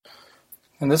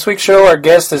In this week's show, our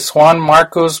guest is Juan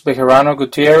Marcos Bejarano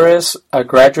Gutierrez, a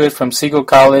graduate from Siegal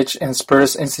College and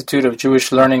Spertus Institute of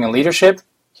Jewish Learning and Leadership.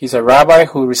 He's a rabbi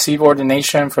who received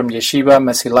ordination from Yeshiva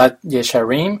Mesilat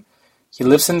Yesharim. He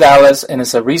lives in Dallas and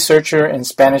is a researcher in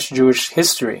Spanish Jewish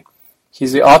history.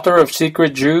 He's the author of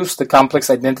Secret Jews, The Complex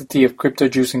Identity of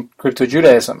Crypto-Jews and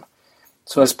Crypto-Judaism.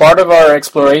 So as part of our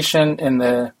exploration in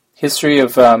the history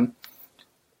of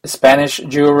Spanish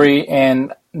Jewry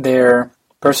and their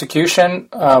persecution,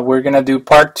 we're going to do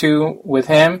part 2 with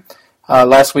him.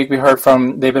 Last week we heard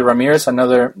from David Ramirez,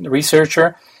 another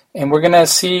researcher, and we're going to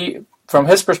see from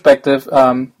his perspective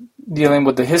dealing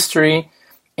with the history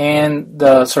and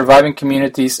the surviving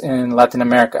communities in Latin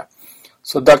America.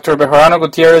 So Dr. Bejarano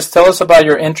Gutierrez, tell us about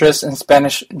your interest in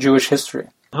Spanish Jewish history.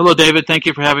 Hello, David. Thank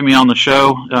you for having me on the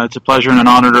show. It's a pleasure and an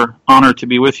honor to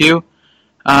be with you.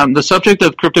 The subject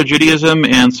of Crypto-Judaism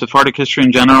and Sephardic history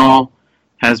in general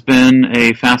has been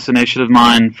a fascination of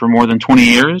mine for more than 20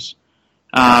 years.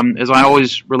 As I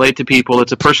always relate to people,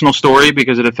 it's a personal story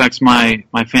because it affects my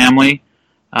family,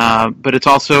 but it's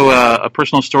also a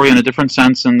personal story in a different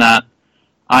sense in that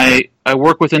I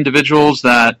work with individuals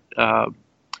that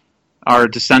are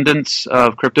descendants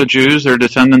of crypto-Jews. They're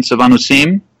descendants of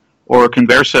Anusim or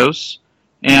Conversos,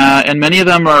 and many of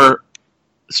them are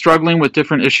struggling with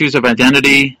different issues of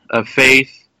identity, of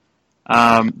faith.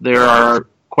 There are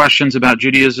questions about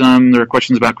Judaism, there are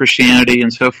questions about Christianity,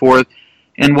 and so forth.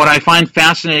 And what I find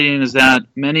fascinating is that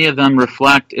many of them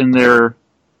reflect in their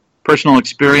personal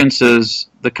experiences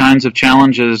the kinds of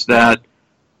challenges that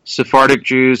Sephardic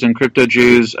Jews and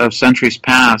crypto-Jews of centuries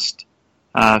past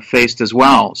faced as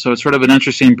well. So it's sort of an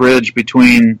interesting bridge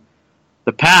between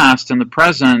the past and the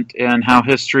present, and how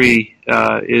history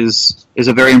is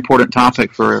a very important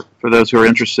topic for those who are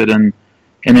interested in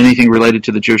anything related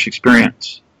to the Jewish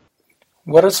experience.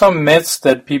 What are some myths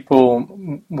that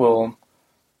people will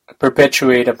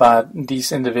perpetuate about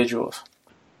these individuals?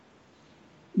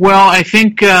 Well, I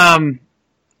think I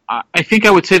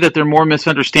would say that they're more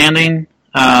misunderstanding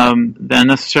than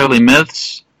necessarily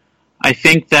myths. I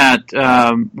think that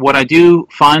what I do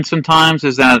find sometimes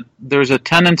is that there's a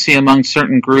tendency among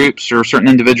certain groups or certain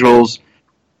individuals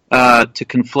to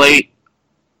conflate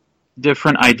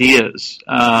different ideas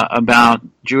about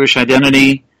Jewish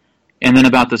identity and then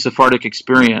about the Sephardic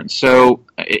experience. So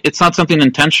it's not something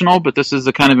intentional, but this is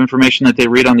the kind of information that they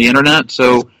read on the internet.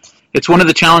 So it's one of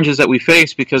the challenges that we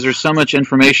face because there's so much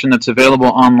information that's available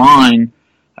online.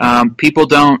 People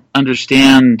don't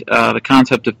understand the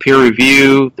concept of peer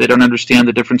review. They don't understand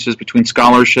the differences between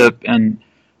scholarship and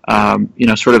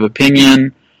sort of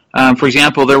opinion. For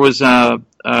example, there was a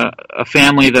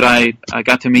family that I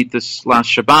got to meet this last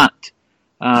Shabbat.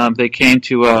 They came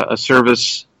to a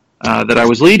service that I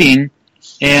was leading,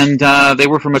 and they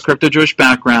were from a crypto-Jewish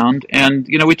background. And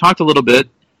we talked a little bit,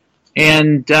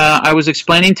 and I was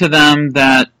explaining to them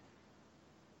that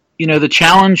the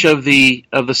challenge of the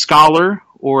scholar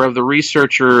or of the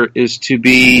researcher is to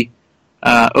be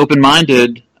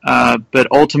open-minded, but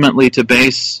ultimately to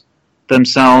base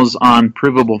themselves on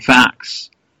provable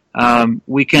facts.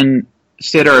 We can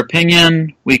state our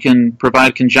opinion, we can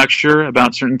provide conjecture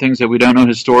about certain things that we don't know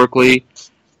historically,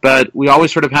 but we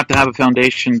always sort of have to have a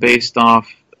foundation based off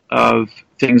of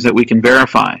things that we can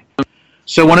verify.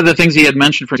 So one of the things he had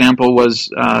mentioned, for example, was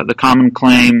the common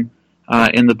claim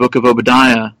in the book of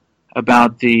Obadiah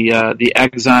about the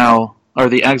exile or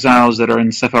the exiles that are in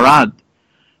Sepharad.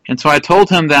 And so I told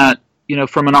him that,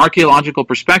 from an archaeological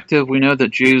perspective, we know that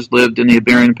Jews lived in the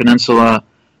Iberian Peninsula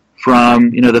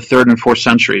from, the 3rd and 4th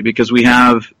century, because we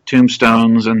have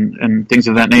tombstones and things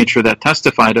of that nature that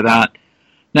testify to that.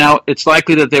 Now, it's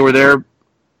likely that they were there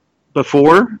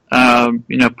before,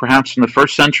 perhaps in the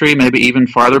 1st century, maybe even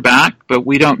farther back, but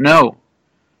we don't know.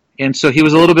 And so he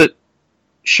was a little bit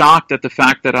shocked at the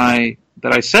fact that I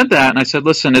said that, and I said,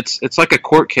 listen, it's like a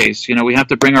court case. We have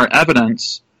to bring our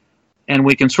evidence, and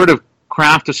we can sort of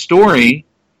craft a story,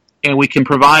 and we can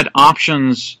provide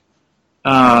options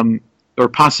or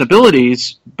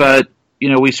possibilities, but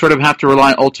we sort of have to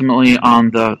rely ultimately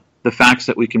on the facts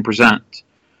that we can present.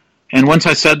 And once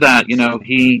I said that,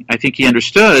 I think he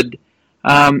understood,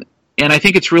 and I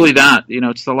think it's really that,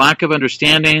 it's the lack of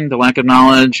understanding, the lack of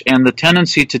knowledge, and the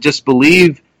tendency to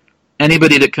disbelieve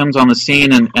anybody that comes on the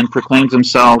scene and proclaims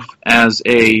himself as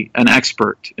an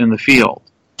expert in the field.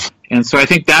 And so I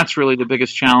think that's really the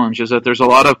biggest challenge, is that there's a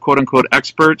lot of quote-unquote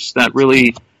experts that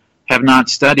really have not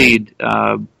studied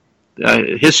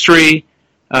history.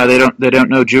 They don't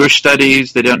know Jewish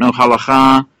studies. They don't know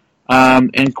halakha.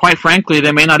 And quite frankly,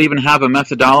 they may not even have a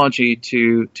methodology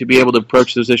to be able to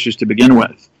approach those issues to begin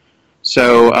with.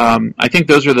 So I think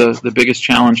those are the biggest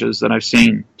challenges that I've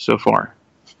seen so far.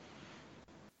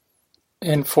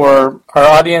 And for our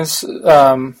audience,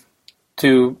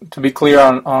 to be clear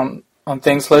on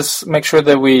things, let's make sure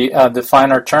that we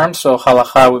define our terms. So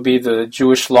halakha would be the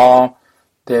Jewish law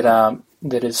that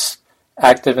is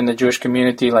active in the Jewish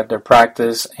community, like their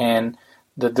practice and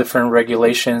the different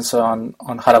regulations on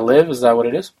how to live. Is that what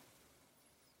it is?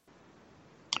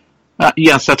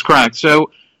 Yes, that's correct. So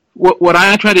what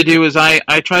I try to do is I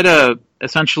try to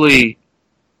essentially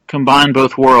combine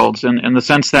both worlds in the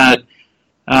sense that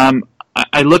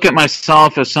I look at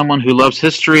myself as someone who loves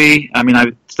history. I mean,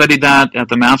 I've studied that at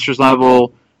the master's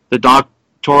level, the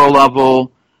doctoral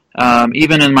level.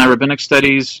 Even in my rabbinic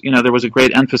studies, there was a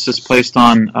great emphasis placed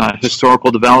on historical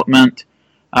development.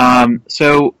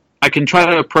 So I can try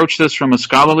to approach this from a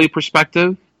scholarly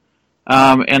perspective.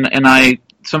 And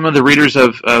some of the readers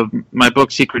of my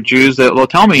book, Secret Jews, they'll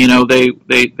tell me,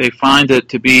 they find it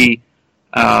to be,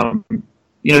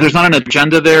 there's not an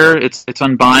agenda there. It's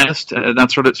unbiased.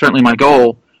 That's certainly my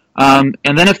goal. And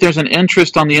then if there's an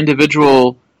interest on the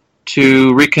individual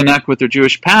to reconnect with their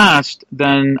Jewish past,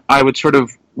 then I would sort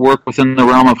of work within the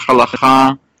realm of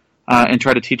halakha and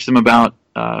try to teach them about,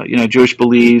 Jewish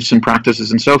beliefs and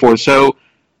practices and so forth. So,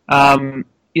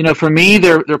 for me,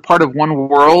 they're part of one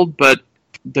world, but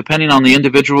depending on the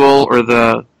individual or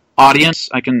the audience,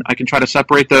 I can try to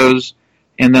separate those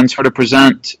and then sort of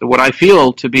present what I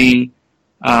feel to be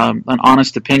an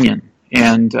honest opinion,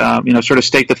 and sort of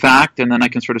state the fact, and then I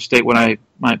can sort of state what I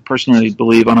might personally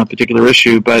believe on a particular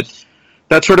issue. But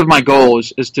that's sort of my goal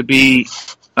is to be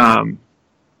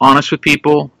honest with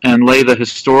people and lay the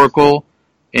historical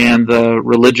and the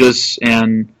religious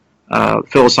and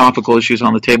philosophical issues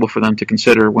on the table for them to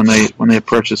consider when they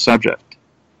approach this subject.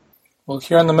 Well,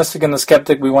 here on The Mystic and the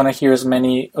Skeptic, we want to hear as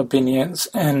many opinions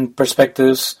and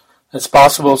perspectives as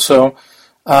possible. So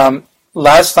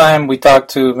last time we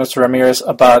talked to Mr. Ramirez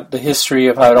about the history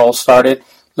of how it all started.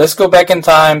 Let's go back in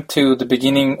time to the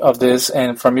beginning of this,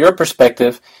 and from your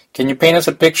perspective, can you paint us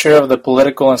a picture of the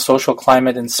political and social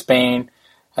climate in Spain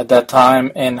at that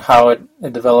time and how it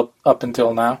developed up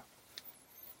until now?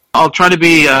 I'll try to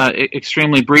be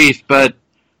extremely brief, but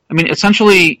I mean,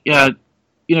 essentially,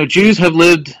 Jews have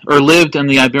lived in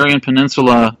the Iberian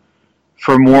Peninsula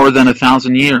for more than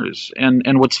 1,000 years,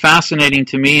 and what's fascinating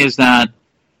to me is that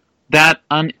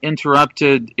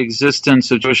uninterrupted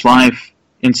existence of Jewish life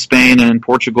in Spain and in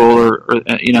Portugal or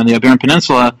in the Iberian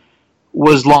Peninsula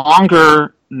was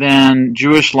longer than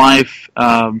Jewish life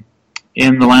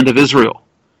in the land of Israel.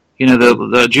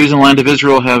 The Jews in the land of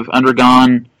Israel have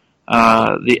undergone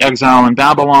the exile in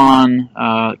Babylon,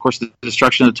 of course, the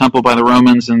destruction of the temple by the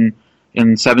Romans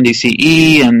in 70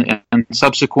 CE, and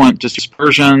subsequent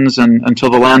dispersions until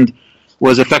the land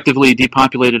was effectively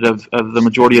depopulated of the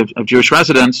majority of Jewish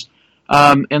residents.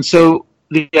 And so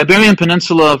the Iberian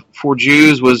Peninsula for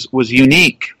Jews was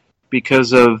unique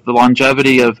because of the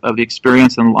longevity of the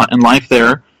experience and life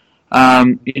there.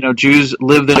 Jews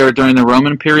lived there during the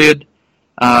Roman period.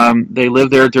 They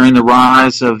lived there during the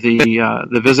rise of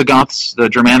the Visigoths, the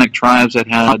Germanic tribes that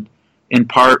had in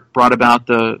part brought about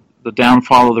the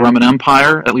downfall of the Roman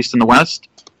Empire, at least in the West.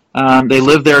 They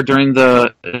lived there during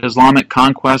the Islamic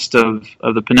conquest of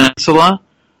the peninsula.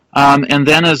 And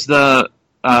then as the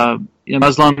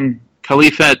Muslim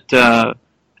Caliphate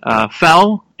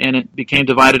fell and it became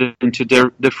divided into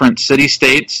different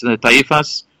city-states, the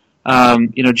taifas,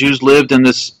 Jews lived in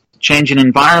this changing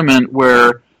environment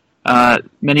where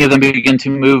many of them began to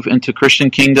move into Christian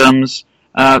kingdoms.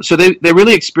 So they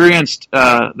really experienced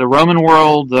the Roman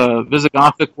world, the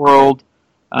Visigothic world,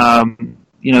 the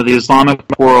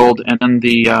Islamic world, and then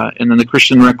the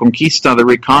Christian Reconquista, the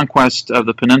reconquest of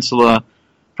the peninsula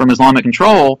from Islamic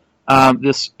control.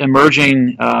 These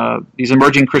emerging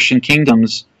Christian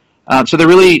kingdoms. So they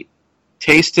really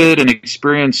tasted and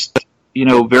experienced,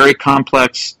 very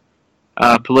complex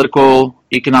political,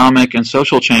 economic, and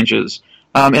social changes.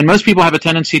 And most people have a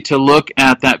tendency to look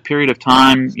at that period of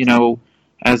time,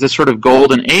 as this sort of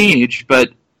golden age. But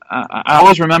I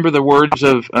always remember the words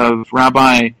of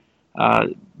Rabbi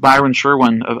Byron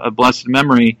Sherwin of blessed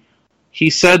memory. He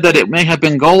said that it may have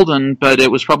been golden, but it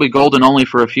was probably golden only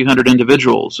for a few hundred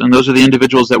individuals, and those are the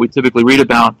individuals that we typically read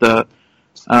about, the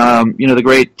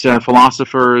great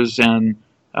philosophers and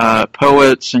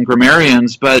poets and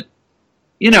grammarians. But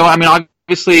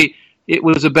obviously, it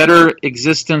was a better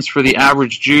existence for the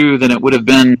average Jew than it would have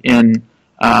been in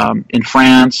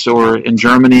France or in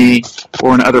Germany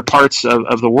or in other parts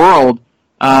of the world.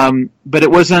 But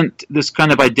it wasn't this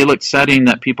kind of idyllic setting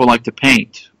that people like to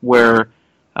paint, where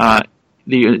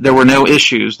there were no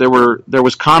issues. There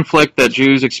was conflict that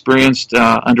Jews experienced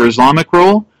under Islamic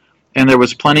rule, and there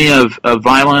was plenty of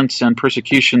violence and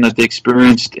persecution that they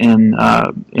experienced in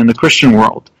the Christian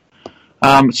world.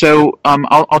 So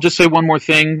I'll just say one more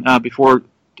thing before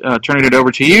turning it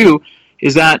over to you,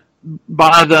 is that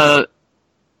by the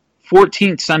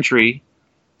 14th century,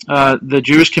 the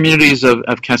Jewish communities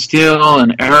of Castile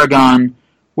and Aragon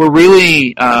were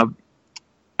really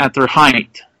at their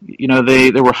height.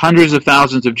 There were hundreds of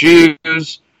thousands of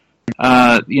Jews.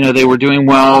 They were doing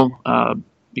well,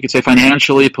 you could say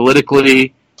financially,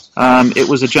 politically. It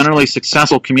was a generally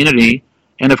successful community.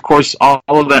 And of course, all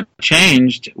of that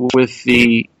changed with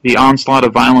the onslaught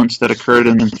of violence that occurred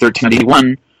in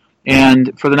 1391.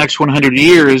 And for the next 100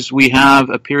 years, we have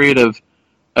a period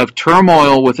of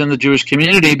turmoil within the Jewish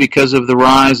community because of the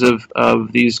rise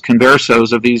of these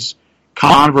Conversos, of these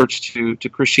converts to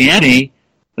Christianity,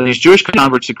 these Jewish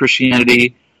converts to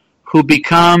Christianity, who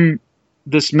become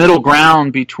this middle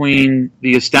ground between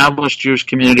the established Jewish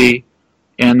community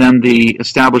and then the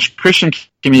established Christian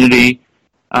community.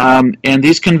 And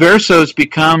these Conversos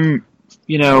become,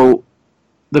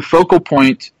 the focal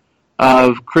point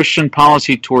of Christian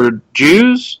policy toward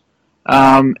Jews,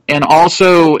 and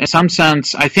also, in some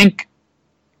sense, I think,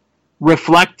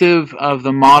 reflective of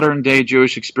the modern-day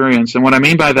Jewish experience. And what I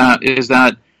mean by that is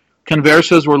that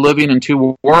Conversos were living in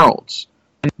two worlds.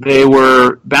 They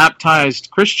were baptized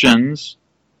Christians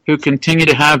who continued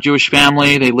to have Jewish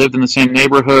family. They lived in the same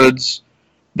neighborhoods.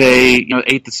 They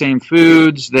ate the same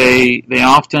foods. They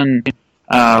often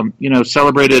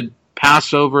celebrated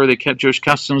Passover. They kept Jewish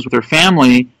customs with their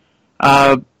family,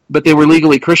 but they were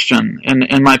legally Christian.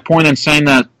 And my point in saying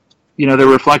that they're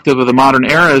reflective of the modern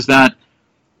era is that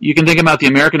you can think about the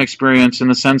American experience in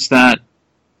the sense that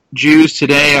Jews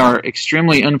today are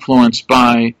extremely influenced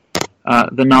by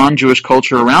the non-Jewish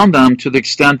culture around them, to the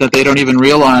extent that they don't even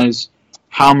realize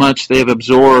how much they have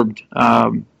absorbed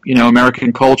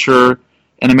American culture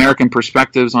and American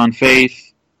perspectives on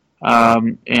faith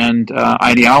and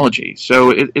ideology.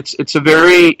 So it's a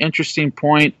very interesting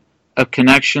point of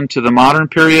connection to the modern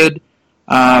period,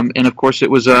 and of course it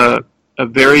was a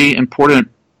very important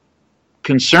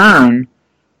concern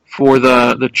for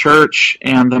the church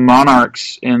and the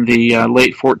monarchs in the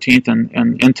late 14th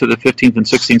and into the 15th and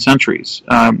 16th centuries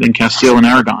in Castile and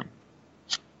Aragon.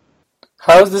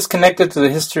 How is this connected to the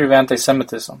history of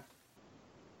anti-Semitism?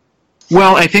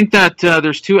 Well, I think that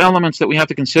there's two elements that we have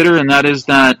to consider, and that is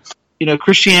that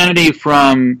Christianity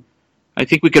I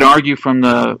think we could argue from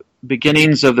the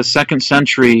beginnings of the 2nd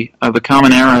century of the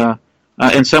Common Era,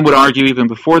 and some would argue even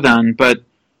before then, but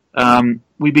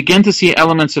we begin to see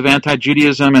elements of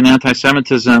anti-Judaism and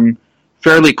anti-Semitism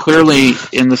fairly clearly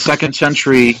in the 2nd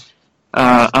century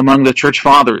among the church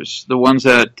fathers, the ones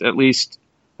that, at least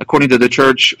according to the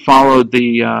church, followed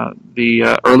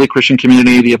the early Christian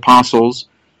community, the apostles,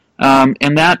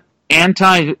 and that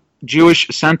anti-Jewish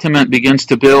sentiment begins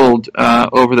to build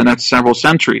over the next several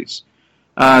centuries.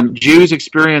 Jews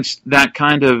experienced that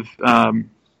kind of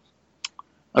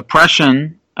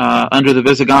oppression under the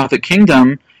Visigothic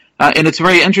kingdom, and it's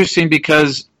very interesting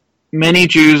because many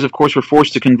Jews, of course, were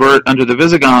forced to convert under the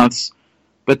Visigoths,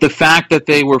 but the fact that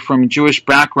they were from a Jewish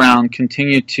background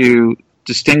continued to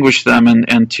distinguish them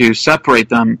and to separate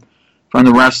them from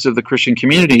the rest of the Christian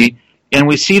community. And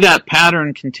we see that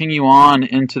pattern continue on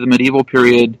into the medieval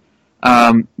period,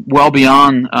 well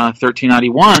beyond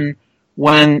 1391,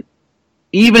 when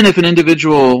even if an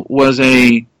individual was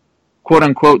a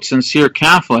quote-unquote sincere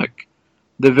Catholic,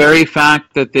 the very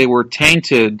fact that they were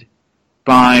tainted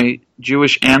by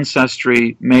Jewish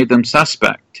ancestry made them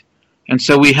suspect. And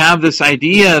so we have this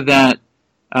idea that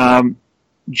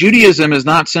Judaism is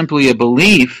not simply a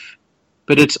belief,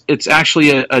 but it's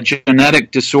actually a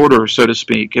genetic disorder, so to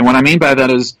speak. And what I mean by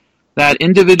that is that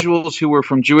individuals who were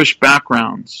from Jewish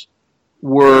backgrounds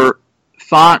were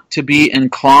thought to be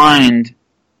inclined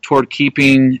toward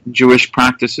keeping Jewish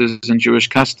practices and Jewish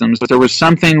customs, but there was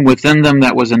something within them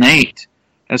that was innate,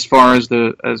 as far as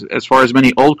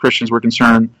many old Christians were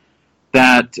concerned,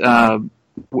 that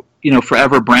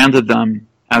forever branded them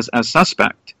as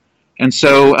suspect. And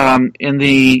so in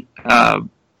the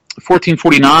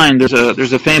 1449,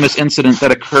 there's a famous incident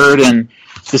that occurred in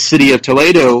the city of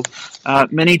Toledo.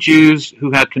 Many Jews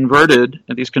who had converted,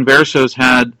 and these Conversos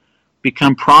had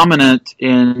become prominent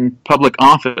in public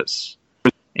office.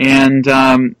 And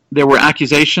there were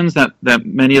accusations that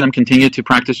many of them continued to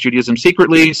practice Judaism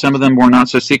secretly. Some of them were not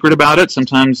so secret about it.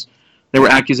 Sometimes there were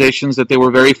accusations that they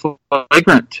were very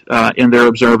flagrant in their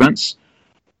observance.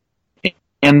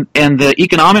 And the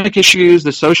economic issues,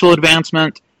 the social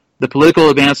advancement, the political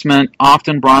advancement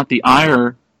often brought the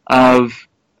ire of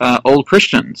old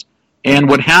Christians. And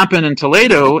what happened in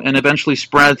Toledo and eventually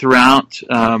spread throughout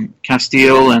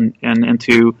Castile and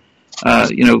into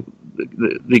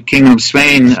the Kingdom of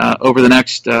Spain over the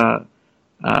next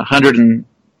 100 and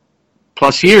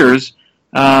plus years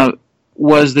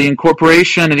was the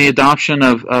incorporation and the adoption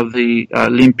of the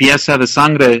limpieza de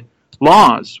sangre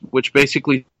laws, which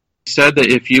basically said that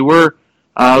if you were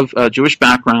of a Jewish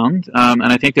background, and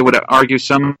I think they would argue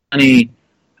so many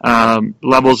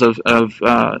levels of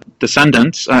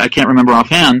descendants, I can't remember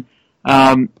offhand,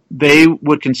 they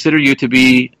would consider you to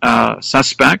be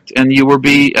suspect, and you would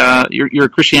be your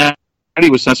Christianity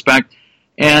was suspect,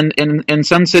 and in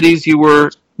some cities you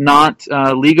were not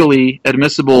legally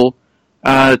admissible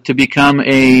to become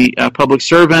a public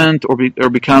servant or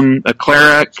become a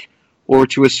cleric or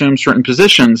to assume certain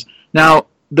positions. Now,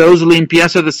 those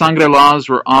limpieza de sangre laws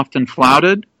were often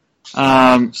flouted.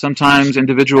 Sometimes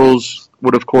individuals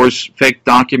would, of course, fake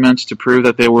documents to prove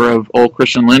that they were of old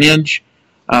Christian lineage.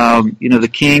 The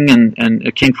king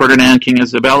and King Ferdinand, King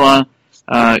Isabella,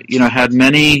 had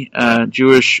many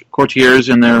Jewish courtiers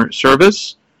in their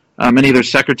service. Many of their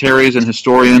secretaries and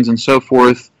historians and so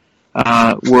forth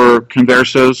were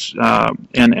Conversos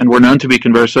and were known to be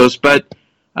Conversos. But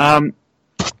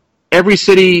every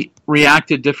city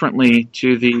reacted differently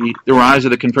to the rise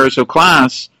of the Converso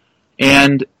class,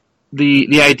 and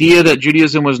the idea that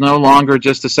Judaism was no longer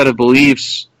just a set of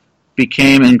beliefs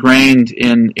became ingrained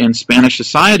in Spanish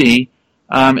society.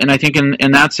 And I think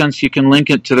in that sense you can link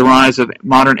it to the rise of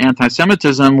modern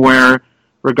anti-Semitism, where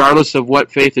regardless of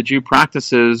what faith a Jew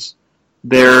practices,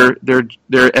 their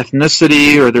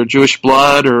ethnicity or their Jewish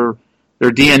blood or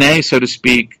their DNA, so to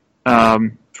speak,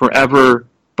 forever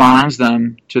bonds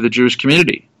them to the Jewish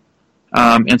community.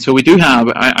 And so we do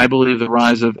have, I believe, the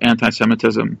rise of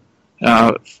anti-Semitism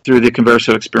through the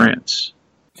Converso experience.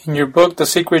 In your book, The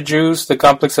Secret Jews, The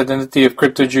Complex Identity of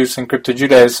Crypto-Jews and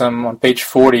Crypto-Judaism, on page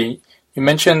 40, you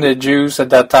mentioned that Jews at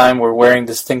that time were wearing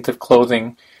distinctive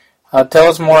clothing. Tell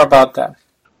us more about that.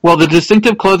 Well, the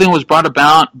distinctive clothing was brought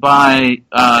about by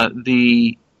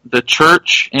the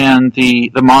church and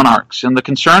the monarchs. And the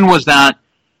concern was that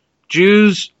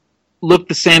Jews looked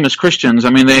the same as Christians. I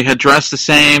mean, they had dressed the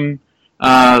same.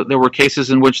 There were cases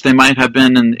in which they might have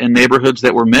been in neighborhoods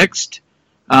that were mixed.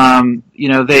 They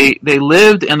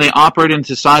lived and they operated in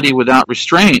society without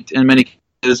restraint in many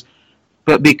cases.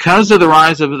 But because of the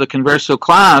rise of the Converso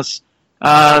class,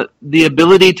 the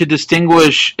ability to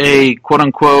distinguish a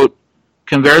quote-unquote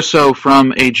Converso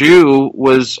from a Jew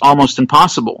was almost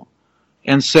impossible.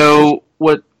 And so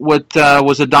what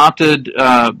was adopted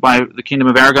by the Kingdom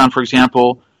of Aragon, for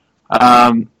example,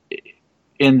 in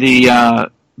the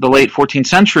late 14th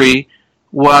century,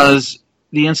 was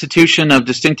the institution of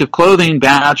distinctive clothing,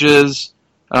 badges,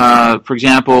 for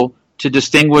example, to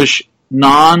distinguish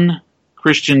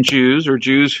non-Christian Jews or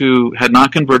Jews who had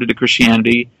not converted to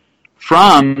Christianity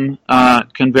from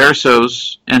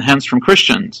Conversos and hence from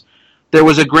Christians. There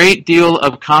was a great deal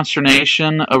of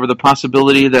consternation over the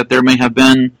possibility that there may have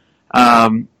been,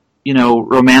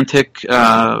 romantic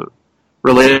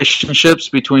relationships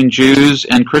between Jews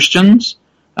and Christians.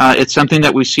 It's something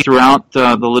that we see throughout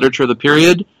the literature of the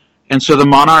period. And so the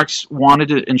monarchs wanted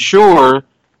to ensure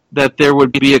that there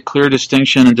would be a clear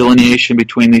distinction and delineation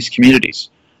between these communities.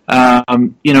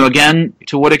 Again,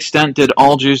 to what extent did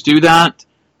all Jews do that?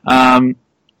 There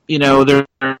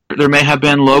may have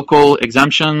been local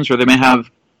exemptions, or they may have,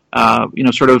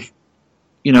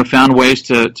 found ways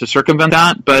to circumvent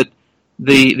that. But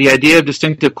the idea of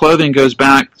distinctive clothing goes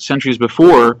back centuries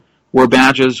before, where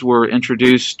badges were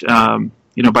introduced,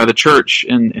 by the church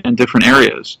in different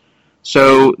areas.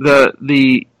 So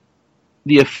the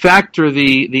effect or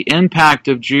the impact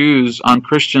of Jews on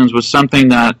Christians was something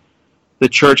that the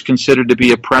church considered to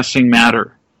be a pressing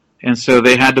matter. And so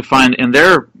they had to find, in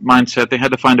their mindset, they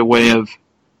had to find a way of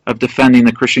defending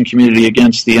the Christian community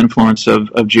against the influence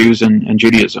of Jews and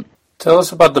Judaism. Tell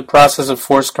us about the process of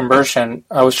forced conversion.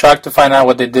 I was shocked to find out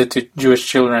what they did to Jewish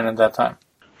children at that time.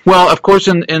 Well, of course,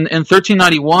 in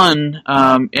 1391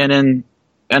 and in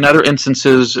other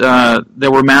instances,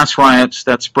 there were mass riots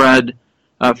that spread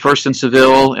first in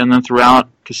Seville and then throughout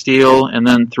Castile and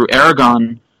then through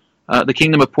Aragon. The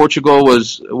Kingdom of Portugal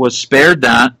was spared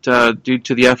that due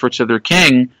to the efforts of their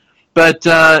king, but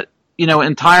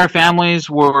entire families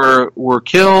were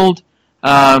killed.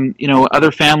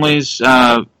 Other families,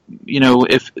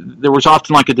 if there was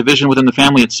often like a division within the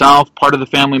family itself, part of the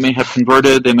family may have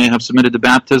converted, they may have submitted to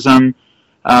baptism.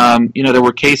 There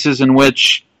were cases in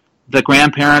which the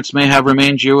grandparents may have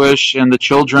remained Jewish, and the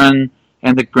children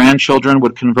and the grandchildren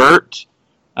would convert.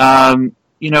 But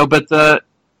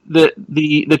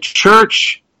the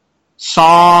church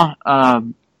saw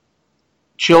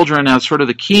children as sort of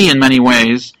the key in many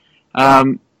ways.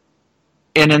 And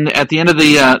at the end of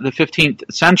the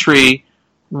 15th century,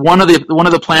 one of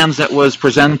the plans that was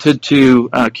presented to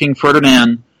King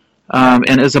Ferdinand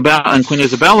and Queen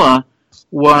Isabella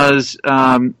was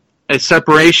a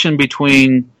separation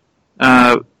between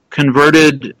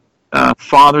converted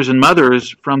fathers and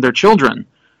mothers from their children,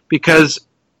 because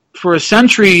for a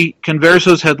century,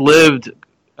 Conversos had lived,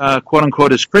 quote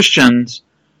unquote, as Christians,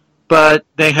 but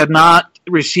they had not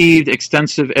received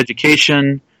extensive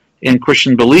education in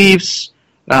Christian beliefs.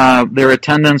 Their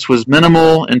attendance was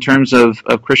minimal in terms of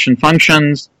Christian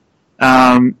functions.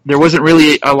 There wasn't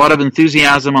really a lot of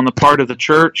enthusiasm on the part of the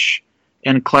church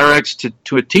and clerics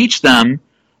to teach them.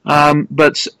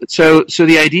 But so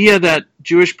the idea that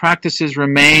Jewish practices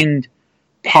remained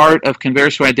part of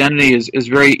Converso identity is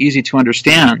very easy to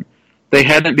understand. They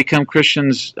hadn't become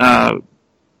Christians,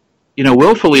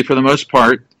 willfully for the most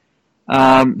part.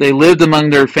 They lived among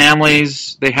their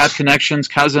families. They had connections,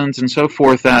 cousins, and so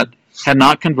forth that had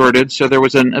not converted. So there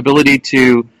was an ability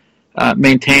to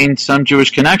maintain some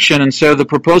Jewish connection. And so the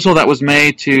proposal that was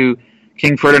made to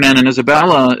King Ferdinand and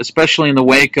Isabella, especially in the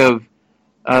wake of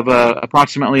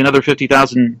approximately another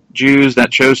 50,000 Jews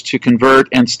that chose to convert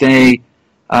and stay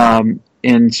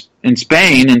in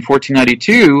Spain in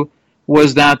 1492,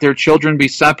 was that their children be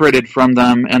separated from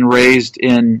them and raised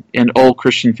in old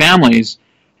Christian families.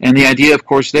 And the idea, of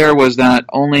course, there was that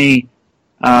only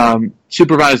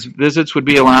supervised visits would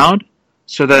be allowed,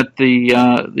 so that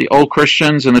the old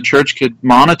Christians and the church could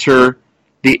monitor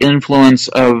the influence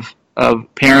of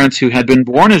parents who had been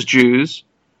born as Jews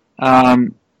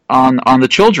on the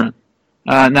children.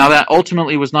 Now, that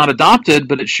ultimately was not adopted,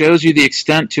 but it shows you the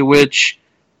extent to which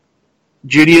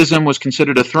Judaism was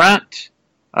considered a threat,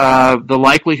 the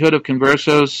likelihood of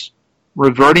Conversos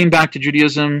reverting back to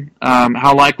Judaism,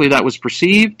 how likely that was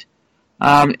perceived.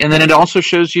 And then it also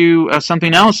shows you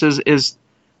something else, is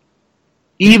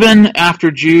even after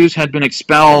Jews had been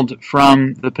expelled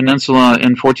from the peninsula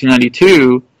in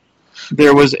 1492,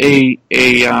 there was an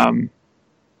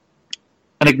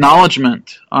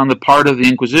acknowledgement on the part of the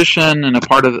Inquisition and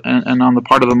on the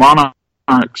part of the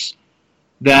monarchs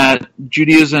that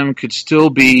Judaism could still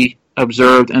be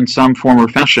observed in some form or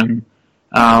fashion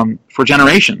for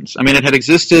generations. I mean, it had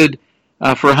existed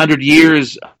for 100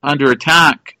 years under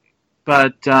attack,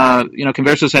 but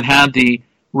Conversos had the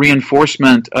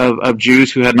reinforcement of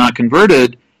Jews who had not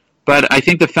converted. But I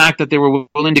think the fact that they were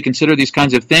willing to consider these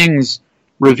kinds of things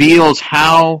reveals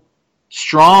how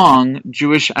strong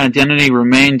Jewish identity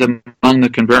remained among the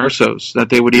Conversos, that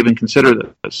they would even consider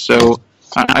this. So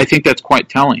I think that's quite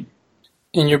telling.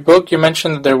 In your book, you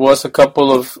mentioned that there was a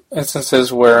couple of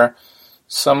instances where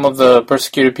some of the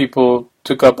persecuted people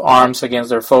took up arms against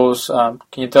their foes.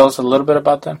 Can you tell us a little bit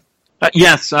about them?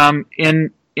 Yes.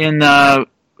 In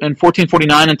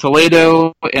 1449 in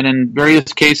Toledo, and in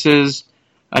various cases,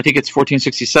 I think it's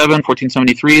 1467,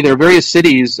 1473, there are various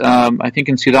cities, I think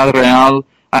in Ciudad Real.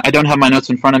 I don't have my notes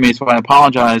in front of me, so I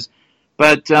apologize.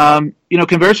 But,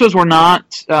 Conversos were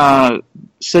not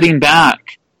sitting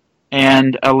back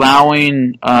and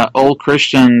allowing old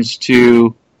Christians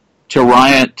to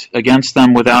riot against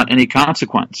them without any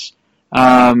consequence.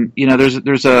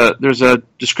 There's a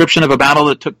description of a battle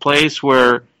that took place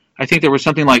where I think there was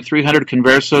something like 300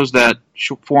 Conversos that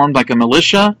formed like a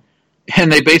militia,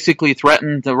 and they basically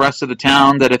threatened the rest of the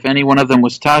town that if any one of them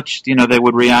was touched, they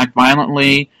would react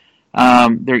violently.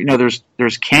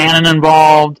 There's cannon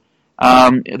involved.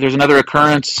 There's another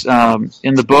occurrence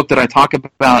in the book that I talk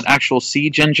about actual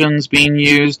siege engines being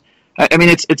used. I mean,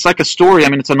 it's like a story. I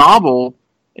mean, it's a novel,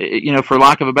 for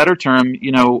lack of a better term.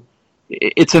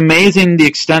 It's amazing the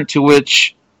extent to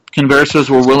which Conversos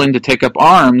were willing to take up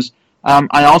arms.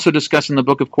 I also discuss in the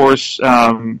book, of course,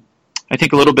 I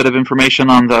think a little bit of information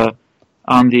on the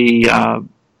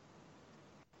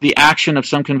action of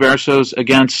some Conversos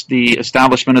against the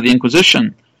establishment of the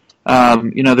Inquisition.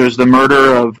 There's the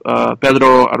murder of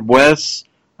Pedro Arbues.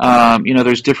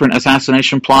 There's different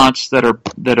assassination plots that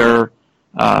are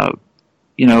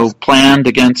planned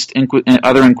against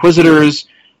other inquisitors.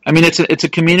 I mean, it's a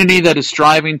community that is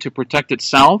striving to protect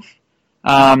itself.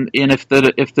 And if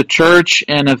the church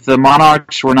and if the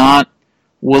monarchs were not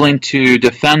willing to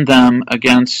defend them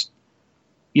against,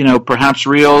 perhaps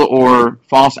real or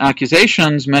false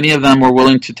accusations, many of them were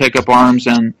willing to take up arms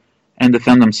and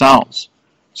defend themselves.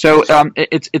 So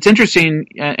it's interesting,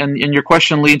 and your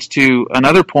question leads to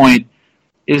another point,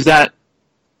 is that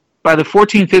by the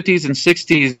 1450s and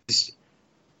 60s,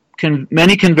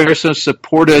 many Conversos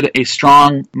supported a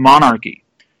strong monarchy.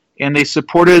 And they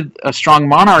supported a strong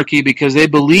monarchy because they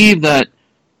believed that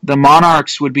the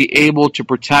monarchs would be able to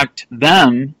protect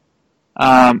them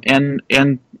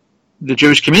and the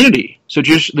Jewish community. So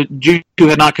the Jews who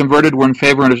had not converted were in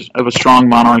favor of a strong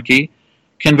monarchy.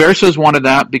 Conversos wanted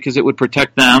that because it would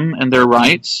protect them and their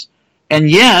rights. And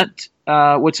yet,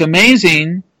 what's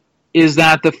amazing is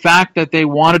that the fact that they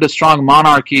wanted a strong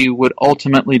monarchy would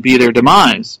ultimately be their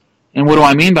demise. And what do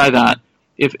I mean by that?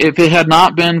 If it had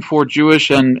not been for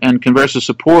Jewish and Converso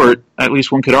support, at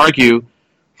least one could argue,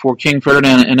 for King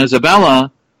Ferdinand and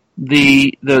Isabella,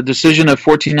 the decision of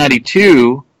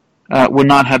 1492 would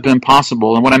not have been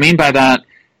possible. And what I mean by that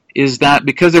is that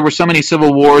because there were so many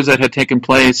civil wars that had taken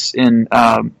place in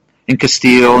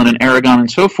Castile and in Aragon and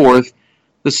so forth,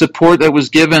 the support that was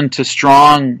given to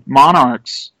strong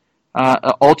monarchs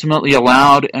ultimately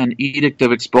allowed an edict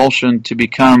of expulsion to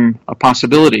become a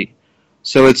possibility.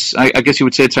 So I guess you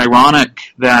would say it's ironic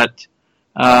that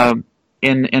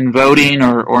in voting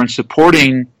or in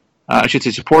supporting,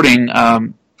 supporting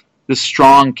this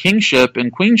strong kingship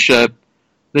and queenship,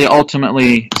 they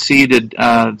ultimately ceded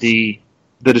the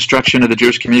destruction of the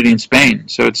Jewish community in Spain.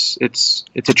 So it's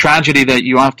a tragedy that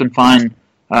you often find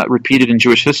repeated in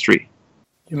Jewish history.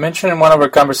 You mentioned in one of our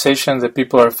conversations that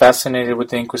people are fascinated with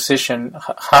the Inquisition.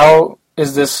 How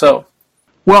is this so?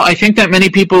 Well, I think that many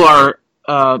people are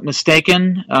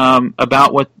mistaken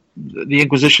about what the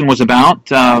Inquisition was about.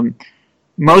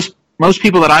 Most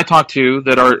people that I talk to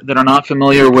that are not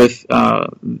familiar with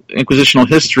Inquisitional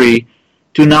history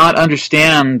do not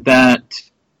understand that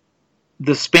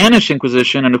the Spanish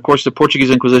Inquisition and of course the Portuguese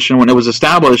Inquisition, when it was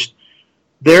established,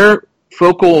 their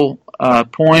focal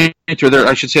point, or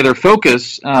their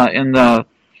focus in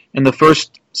the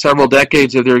first several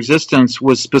decades of their existence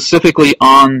was specifically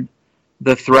on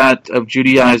the threat of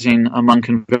Judaizing among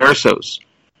Conversos.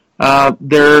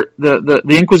 The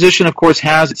Inquisition, of course,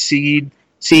 has its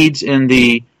seeds in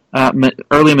the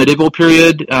early medieval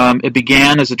period. It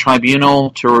began as a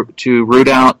tribunal to root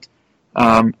out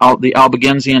the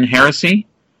Albigensian heresy,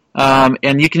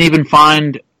 and you can even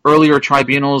find earlier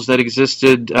tribunals that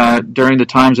existed during the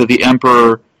times of the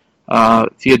Emperor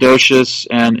Theodosius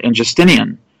and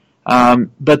Justinian.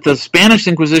 But the Spanish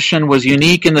Inquisition was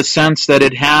unique in the sense that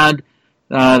it had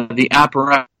the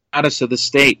apparatus of the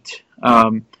state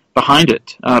behind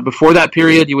it. Before that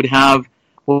period, you would have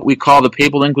what we call the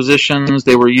Papal Inquisitions.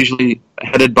 They were usually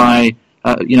headed by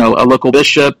a local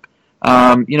bishop.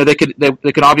 They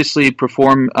could obviously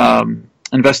perform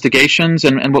investigations,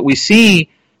 and what we see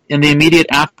in the immediate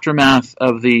aftermath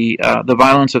of the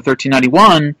violence of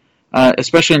 1391,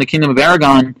 especially in the Kingdom of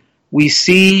Aragon, we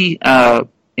see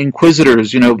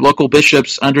inquisitors, local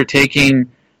bishops undertaking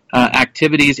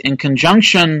activities in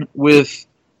conjunction with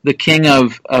the King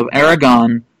of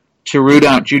Aragon to root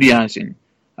out Judaizing.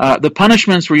 The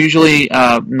punishments were usually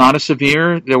not as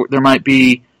severe. There might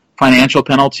be financial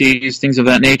penalties, things of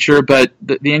that nature, but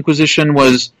the Inquisition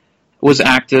was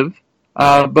active.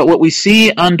 But what we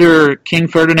see under King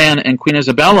Ferdinand and Queen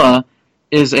Isabella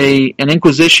is an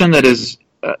Inquisition that is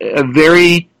a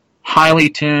very highly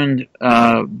tuned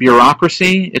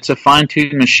bureaucracy. It's a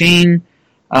fine-tuned machine.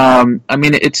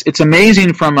 It's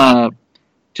amazing from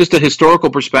just a historical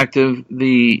perspective,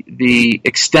 the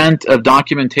extent of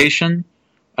documentation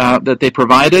that they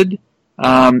provided.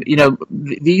 The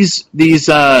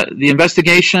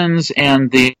investigations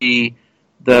and the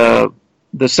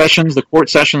sessions, the court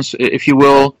sessions, if you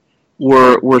will,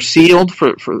 were sealed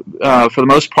for the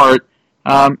most part.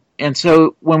 And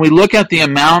so when we look at the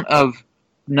amount of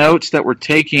notes that we're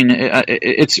taking,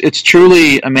 it's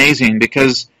truly amazing,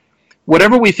 because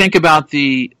whatever we think about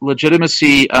the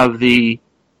legitimacy of the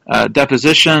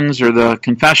depositions or the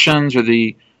confessions or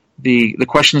the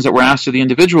questions that were asked of the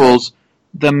individuals,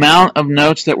 the amount of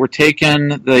notes that were taken,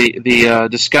 the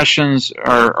discussions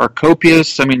are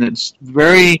copious. It's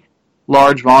very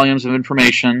large volumes of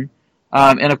information.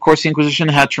 And of course the Inquisition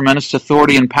had tremendous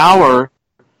authority and power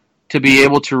to be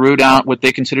able to root out what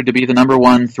they considered to be the number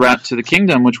one threat to the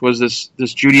kingdom, which was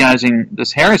this Judaizing,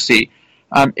 this heresy.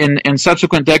 In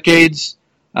subsequent decades,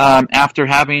 after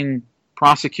having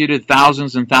prosecuted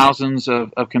thousands and thousands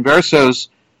of Conversos,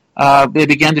 they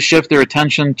began to shift their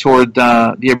attention toward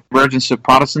the emergence of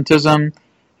Protestantism,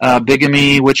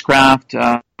 bigamy, witchcraft,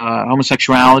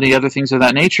 homosexuality, other things of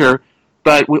that nature.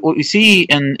 But what we see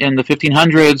in the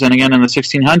 1500s and again in the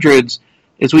 1600s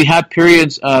is we have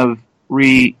periods of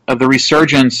the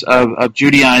resurgence of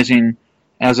Judaizing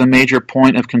as a major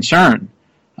point of concern.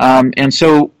 And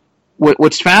so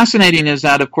what's fascinating is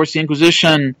that, of course, the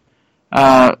Inquisition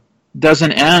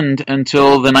doesn't end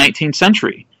until the 19th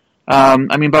century. By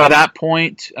that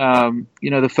point,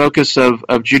 the focus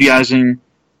of Judaizing,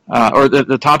 or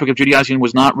the topic of Judaizing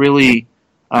was not really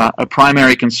a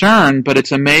primary concern, but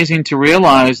it's amazing to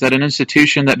realize that an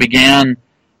institution that began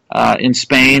in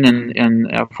Spain in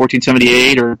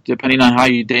 1478, or depending on how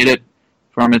you date it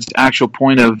from its actual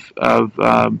point of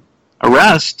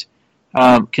arrest,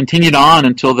 continued on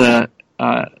until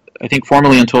I think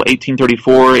formally until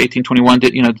 1834, 1821,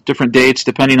 different dates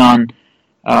depending on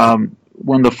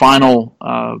when the final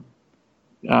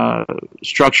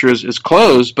structure is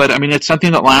closed. But I mean, it's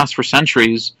something that lasts for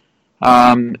centuries.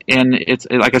 And it's,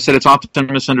 like I said, it's often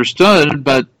misunderstood,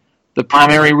 but the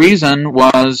primary reason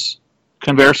was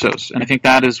Conversos, and I think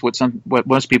that is what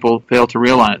most people fail to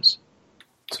realize.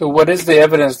 So what is the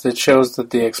evidence that shows that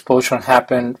the expulsion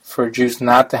happened for Jews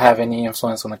not to have any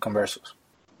influence on the Conversos?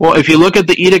 Well, if you look at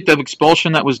the edict of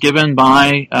expulsion that was given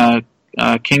by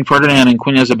King Ferdinand and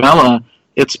Queen Isabella,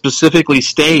 it specifically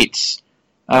states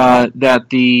that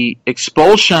the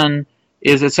expulsion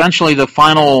is essentially the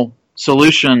final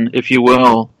solution, if you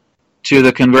will, to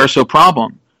the Converso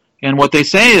problem. And what they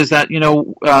say is that,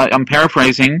 I'm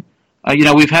paraphrasing,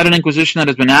 we've had an Inquisition that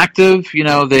has been active.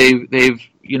 They've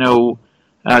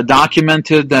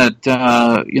documented that,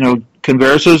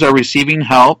 Conversos are receiving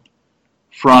help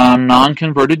from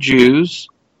non-converted Jews,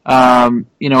 in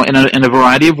a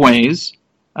variety of ways.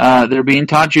 They're being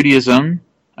taught Judaism.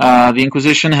 The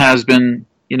Inquisition has been,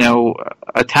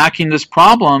 attacking this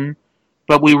problem,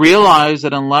 but we realize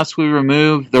that unless we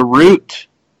remove the root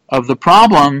of the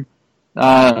problem,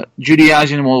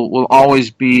 Judaizing will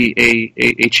always be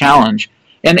a challenge.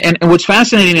 And what's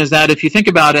fascinating is that if you think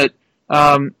about it,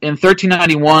 in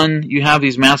 1391 you have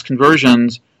these mass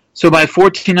conversions. So by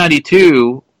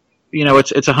 1492,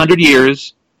 it's 100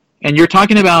 years, and you're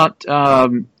talking about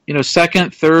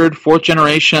second, third, fourth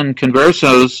generation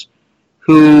Conversos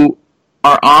who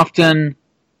are often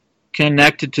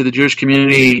connected to the Jewish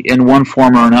community in one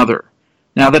form or another.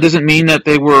 Now, that doesn't mean that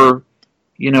they were,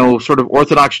 sort of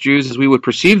Orthodox Jews as we would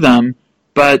perceive them,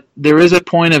 but there is a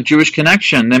point of Jewish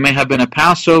connection. They may have been at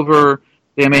Passover,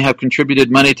 they may have contributed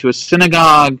money to a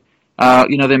synagogue,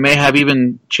 they may have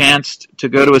even chanced to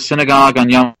go to a synagogue on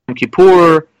Yom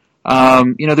Kippur.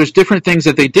 There's different things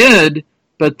that they did,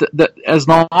 but as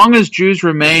long as Jews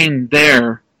remain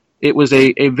there, it was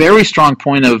a very strong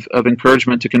point of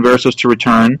encouragement to Conversos to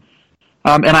return.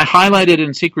 And I highlighted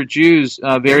in Secret Jews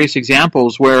various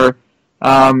examples where,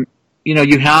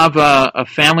 you have a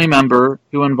family member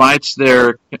who invites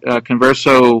their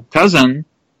Converso cousin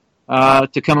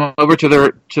to come over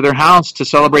to their house to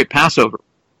celebrate Passover,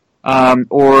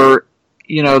 or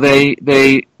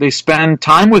they spend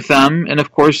time with them, and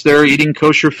of course they're eating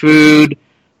kosher food,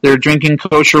 they're drinking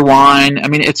kosher wine. I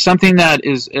mean, it's something that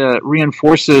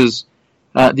reinforces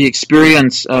the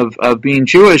experience of being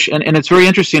Jewish, and it's very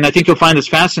interesting. I think you'll find this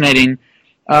fascinating.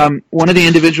 One of the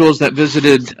individuals that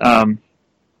visited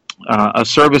a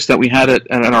service that we had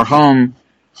at our home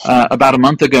about a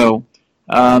month ago,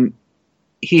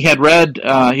 he had read,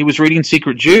 he was reading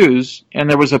Secret Jews, and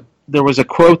there was a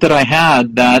quote that I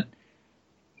had that,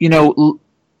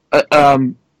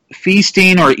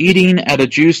 feasting or eating at a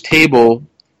Jew's table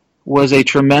was a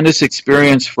tremendous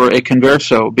experience for a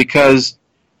Converso, because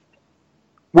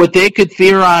what they could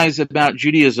theorize about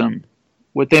Judaism,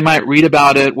 what they might read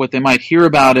about it, what they might hear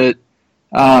about it,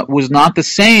 was not the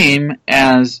same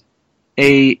as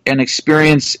an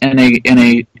experience in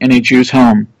a Jew's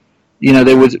home.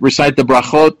 They would recite the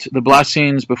brachot, the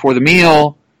blessings before the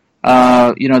meal.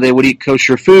 They would eat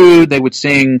kosher food. They would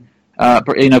sing,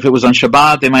 if it was on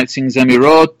Shabbat, they might sing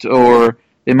Zemirot, or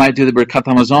they might do the Birkat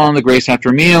HaMazon, the grace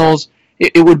after meals.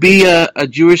 It would be a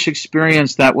Jewish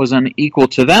experience that was unequal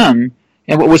to them.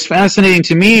 And what was fascinating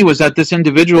to me was that this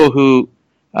individual who,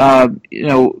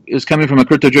 is coming from a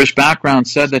crypto-Jewish background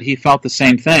said that he felt the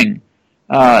same thing.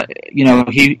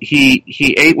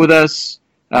 He ate with us,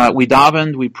 we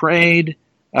davened, we prayed,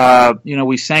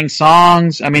 we sang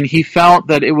songs. I mean, he felt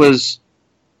that he was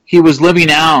living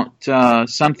out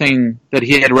something that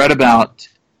he had read about,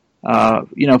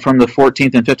 from the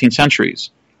 14th and 15th centuries.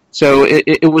 So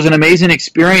it was an amazing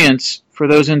experience for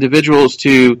those individuals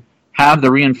to have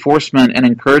the reinforcement and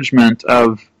encouragement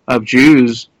of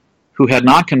Jews who had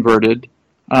not converted,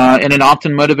 and it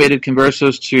often motivated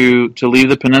Conversos to leave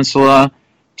the peninsula,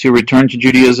 to return to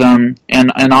Judaism,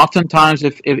 and oftentimes,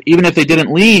 even if they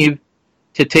didn't leave,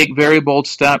 to take very bold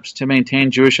steps to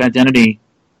maintain Jewish identity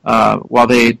while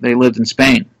they lived in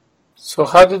Spain. So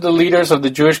how did the leaders of the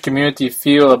Jewish community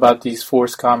feel about these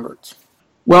forced converts?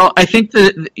 Well, I think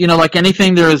that, like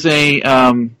anything, there is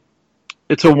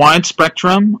it's a wide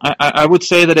spectrum. I would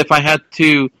say that if I had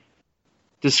to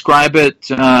describe it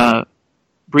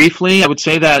briefly, I would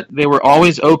say that they were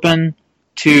always open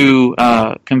to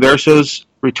Conversos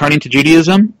returning to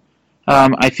Judaism.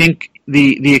 I think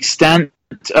the extent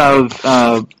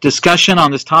of discussion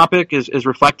on this topic is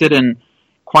reflected in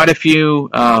quite a few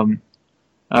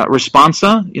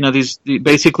responsa.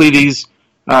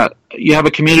 You have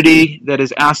a community that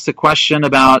is asked a question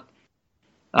about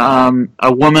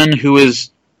a woman who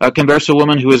is a converso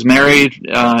woman who is married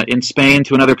in Spain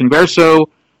to another converso.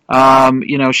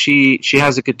 She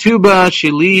has a ketubah,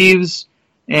 she leaves,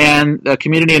 and a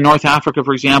community in North Africa,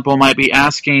 for example, might be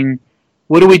asking,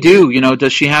 what do we do?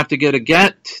 Does she have to get a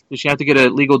get? Does she have to get a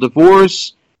legal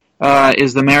divorce?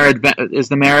 Is the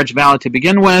marriage valid to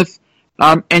begin with?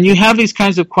 And you have these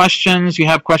kinds of questions. You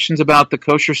have questions about the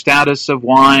kosher status of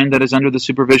wine that is under the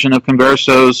supervision of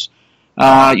conversos.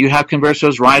 You have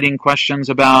conversos writing questions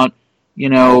about, what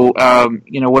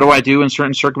do I do in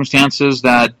certain circumstances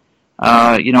that,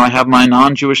 I have my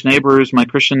non-Jewish neighbors, my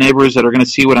Christian neighbors that are going to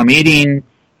see what I'm eating.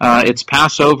 It's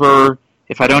Passover.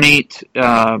 If I don't eat,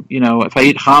 if I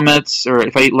eat chametz or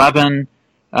if I eat leaven,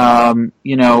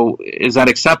 is that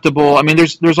acceptable? I mean,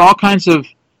 there's all kinds of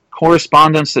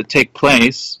correspondence that take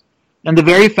place, and the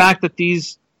very fact that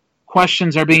these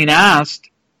questions are being asked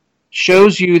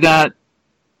shows you that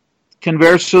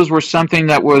conversos were something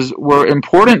that were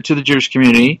important to the Jewish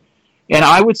community. And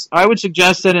I would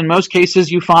suggest that in most cases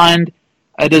you find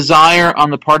a desire on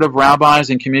the part of rabbis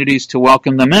and communities to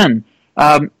welcome them in,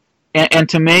 and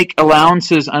to make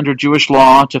allowances under Jewish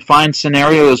law, to find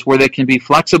scenarios where they can be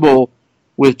flexible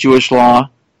with Jewish law,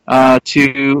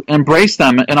 to embrace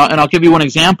them. And I'll give you one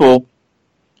example.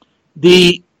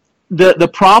 The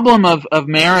problem of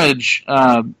marriage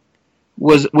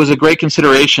was a great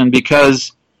consideration,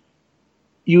 because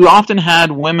you often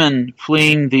had women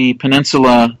fleeing the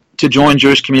peninsula to join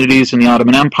Jewish communities in the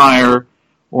Ottoman Empire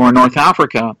or North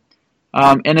Africa.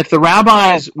 And if the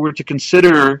rabbis were to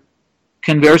consider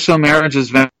converso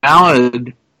marriages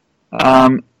valid,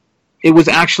 it was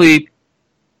actually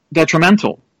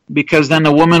detrimental, because then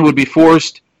the woman would be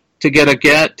forced to get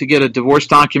a divorce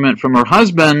document from her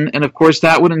husband, and of course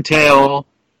that would entail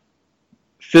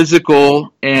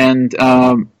physical and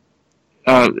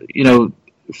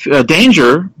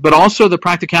danger, but also the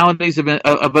practicalities of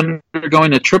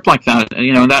undergoing a trip like that. And,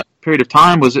 in that period of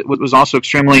time was also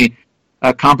extremely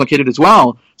complicated as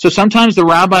well. So sometimes the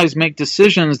rabbis make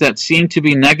decisions that seem to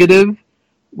be negative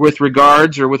with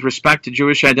regards or with respect to the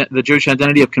Jewish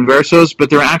identity of conversos, but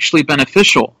they're actually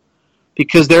beneficial,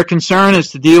 because their concern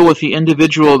is to deal with the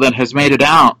individual that has made it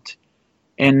out,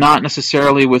 and not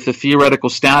necessarily with the theoretical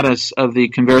status of the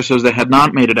conversos that had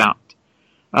not made it out.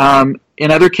 In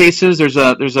other cases, there's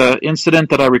a incident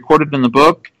that I recorded in the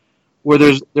book where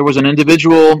there was an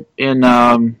individual in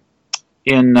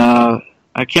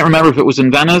I can't remember if it was in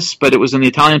Venice, but it was in the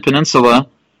Italian peninsula,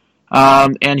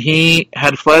 and he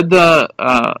had fled the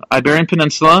Iberian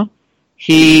Peninsula.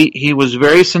 He was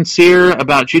very sincere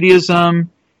about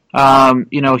Judaism.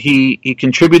 He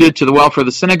contributed to the welfare of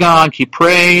the synagogue. He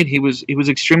prayed. He was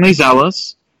extremely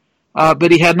zealous,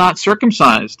 but he had not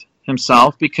circumcised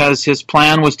himself, because his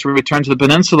plan was to return to the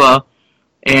peninsula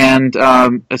and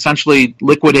essentially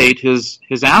liquidate his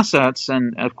assets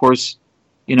and, of course,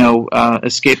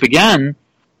 escape again.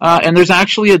 And there's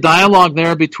actually a dialogue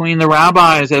there between the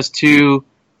rabbis as to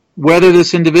whether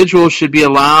this individual should be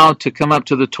allowed to come up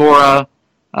to the Torah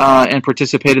and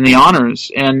participate in the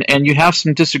honors. And you have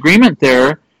some disagreement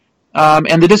there.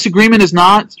 And the disagreement is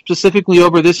not specifically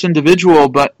over this individual,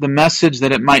 but the message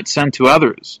that it might send to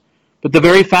others. But the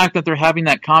very fact that they're having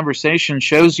that conversation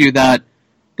shows you that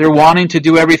they're wanting to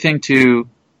do everything to,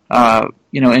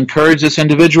 encourage this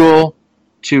individual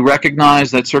to recognize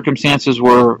that circumstances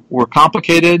were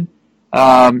complicated,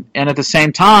 and at the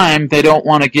same time, they don't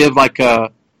want to give like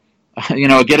a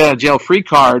get out of jail free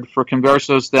card for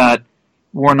conversos that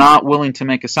were not willing to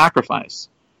make a sacrifice.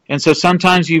 And so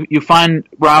sometimes you find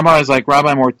rabbis like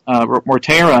Rabbi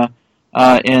Mortera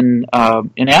in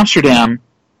Amsterdam,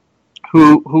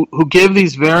 who give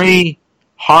these very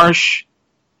harsh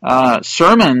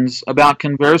sermons about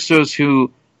conversos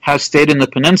who have stayed in the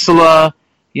peninsula.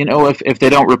 If they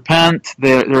don't repent,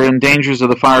 they're in dangers of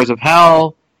the fires of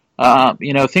hell.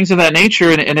 Things of that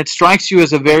nature, and it strikes you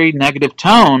as a very negative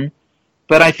tone.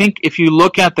 But I think if you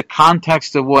look at the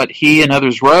context of what he and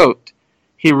others wrote,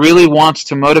 he really wants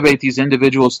to motivate these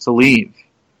individuals to leave,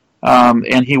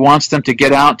 and he wants them to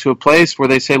get out to a place where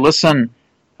they say, "Listen,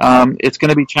 it's going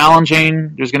to be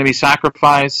challenging. There's going to be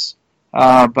sacrifice,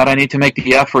 but I need to make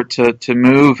the effort to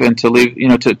move and to leave.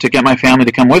 To get my family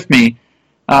to come with me."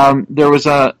 There was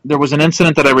an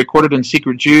incident that I recorded in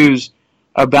Secret Jews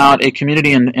about a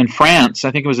community in France.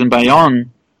 I think it was in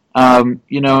Bayonne.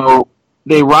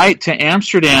 They write to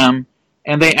Amsterdam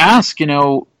and they ask,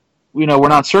 we're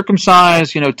not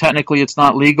circumcised. Technically it's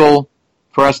not legal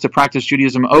for us to practice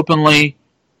Judaism openly.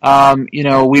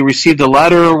 We received a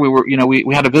letter.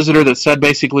 We had a visitor that said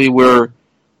basically we're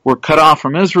cut off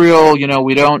from Israel.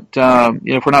 We don't.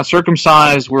 If we're not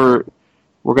circumcised, we're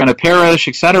going to perish,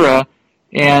 etc.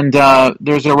 And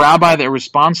there's a rabbi that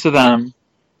responds to them.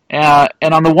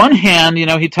 And on the one hand,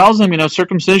 he tells them,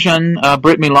 circumcision,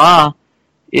 Brit Milah,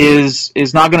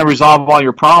 is not going to resolve all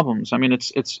your problems. I mean,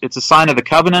 it's a sign of the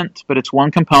covenant, but it's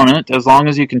one component. As long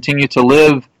as you continue to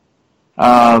live,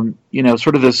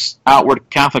 sort of this outward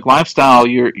Catholic lifestyle,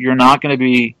 you're not going to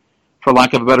be, for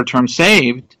lack of a better term,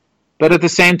 saved. But at the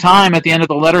same time, at the end of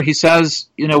the letter, he says,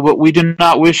 what we do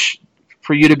not wish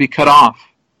for you to be cut off.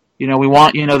 We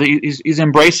want, he's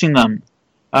embracing them,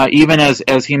 even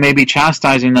as he may be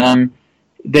chastising them.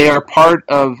 They are part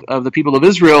of the people of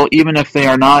Israel, even if they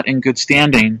are not in good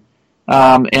standing.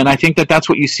 And I think that's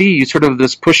what you see. You sort of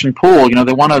this push and pull.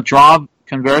 They want to draw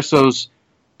Conversos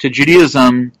to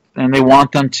Judaism, and they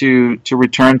want them to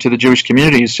return to the Jewish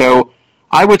community. So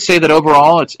I would say that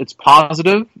overall it's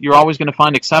positive. You're always going to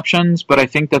find exceptions, but I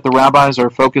think that the rabbis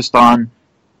are focused on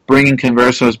bringing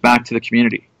Conversos back to the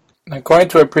community. According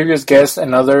to our previous guests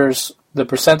and others, the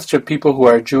percentage of people who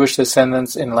are Jewish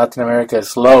descendants in Latin America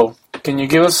is low. Can you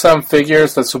give us some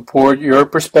figures that support your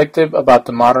perspective about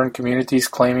the modern communities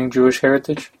claiming Jewish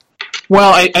heritage?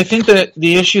 Well, I think that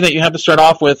the issue that you have to start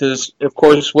off with is, of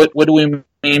course, what do we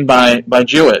mean by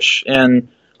Jewish? And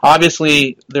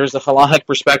obviously, there's the halachic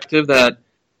perspective that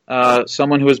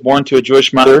someone who is born to a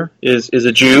Jewish mother is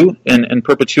a Jew in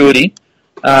perpetuity.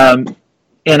 And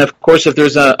of course, if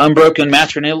there's an unbroken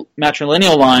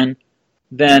matrilineal line,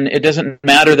 then it doesn't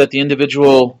matter that the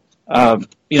individual,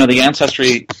 the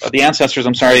ancestors,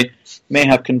 may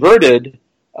have converted.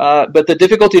 But the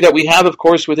difficulty that we have, of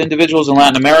course, with individuals in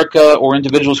Latin America or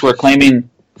individuals who are claiming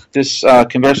this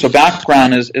Converso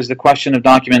background is the question of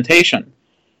documentation.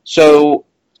 So,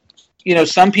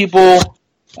 some people,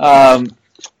 have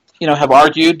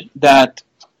argued that,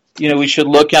 we should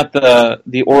look at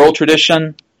the oral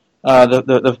tradition,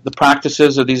 the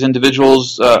practices of these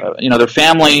individuals, their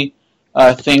family,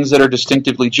 things that are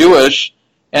distinctively Jewish.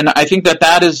 And I think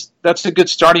that's a good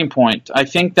starting point. I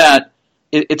think that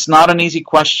it's not an easy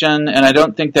question, and I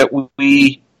don't think that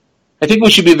I think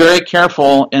we should be very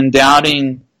careful in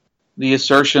doubting the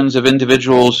assertions of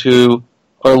individuals who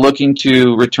are looking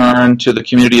to return to the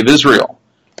community of Israel.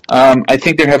 I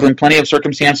think there have been plenty of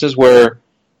circumstances where,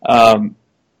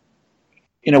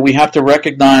 we have to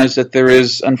recognize that there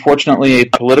is, unfortunately, a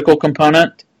political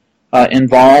component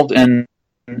involved in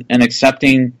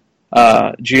accepting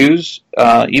Jews.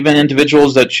 Even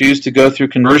individuals that choose to go through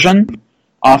conversion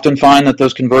often find that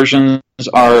those conversions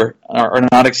are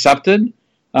not accepted.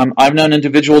 I've known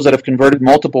individuals that have converted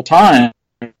multiple times,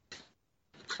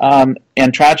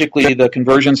 and tragically the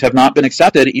conversions have not been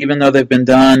accepted, even though they've been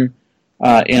done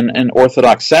in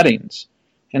Orthodox settings.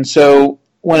 And so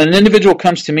when an individual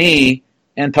comes to me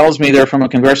and tells me they're from a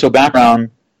Converso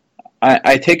background,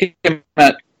 I take him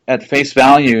at face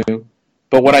value.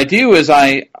 But what I do is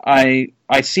I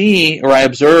see or I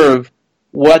observe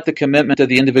what the commitment of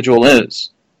the individual is.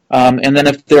 And then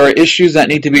if there are issues that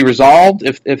need to be resolved,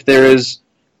 if there is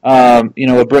a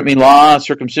Brit Milah,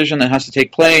 circumcision that has to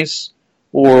take place,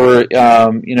 or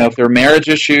if there are marriage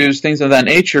issues, things of that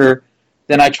nature,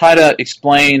 then I try to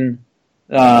explain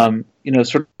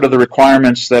sort of the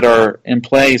requirements that are in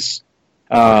place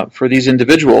for these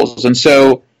individuals. And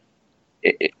so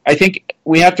I think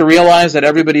we have to realize that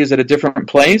everybody is at a different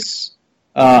place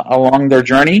along their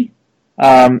journey.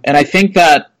 And I think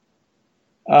that,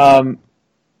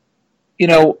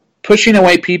 pushing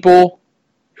away people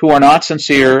who are not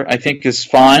sincere, I think, is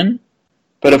fine.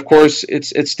 But of course,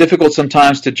 it's difficult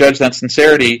sometimes to judge that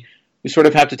sincerity. We sort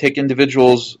of have to take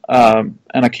individuals on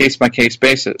a case-by-case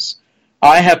basis.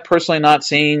 I have personally not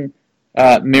seen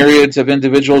myriads of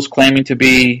individuals claiming to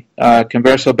be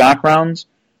Converso backgrounds.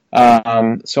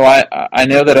 So I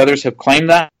know that others have claimed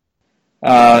that,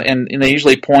 and they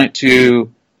usually point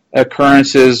to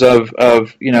occurrences of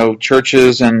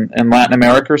churches in Latin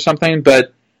America or something.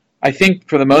 But I think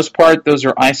for the most part, those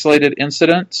are isolated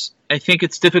incidents. I think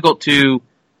it's difficult to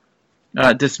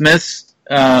dismiss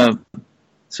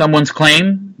someone's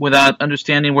claim without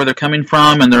understanding where they're coming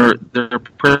from and their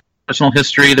personal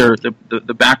history,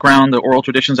 the background, the oral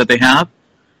traditions that they have.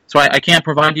 So I can't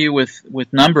provide you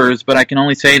with numbers, but I can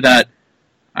only say that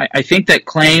I think that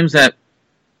claims that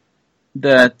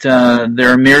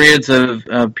there are myriads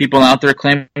of people out there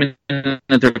claiming that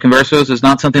they're Conversos is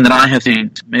not something that I have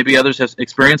seen. Maybe others have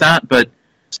experienced that, but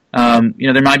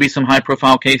there might be some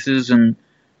high-profile cases, and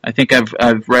I think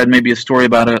I've read maybe a story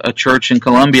about a church in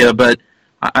Colombia, but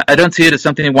I don't see it as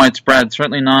something widespread.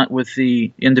 Certainly not with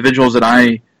the individuals that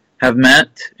I have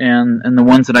met and the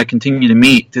ones that I continue to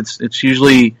meet. It's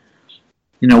usually,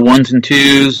 ones and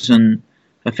twos and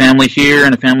a family here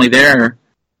and a family there.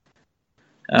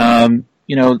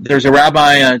 There's a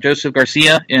rabbi, Joseph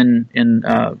Garcia in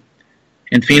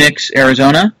Phoenix,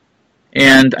 Arizona,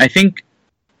 and I think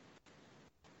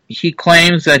he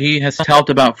claims that he has helped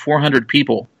about 400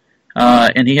 people,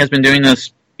 and he has been doing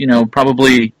this,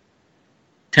 probably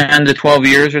 10 to 12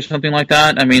 years or something like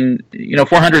that. I mean,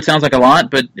 400 sounds like a lot,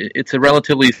 but it's a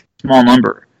relatively small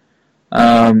number.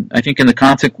 I think in the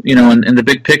context, in the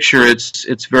big picture,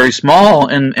 it's very small,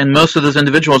 and most of those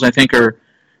individuals, I think, are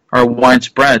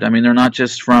widespread. I mean, they're not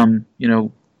just from,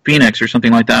 Phoenix or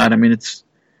something like that. I mean,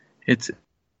 it's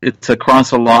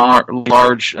across a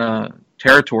large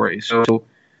territory. So,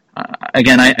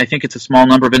 again, I think it's a small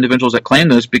number of individuals that claim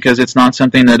this because it's not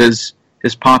something that is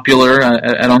popular.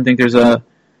 I don't think there's a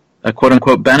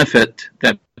quote-unquote benefit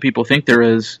that people think there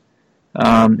is.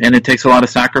 And it takes a lot of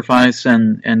sacrifice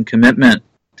and commitment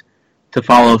to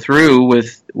follow through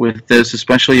with this,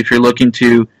 especially if you're looking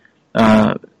to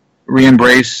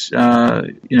re-embrace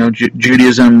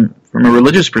Judaism from a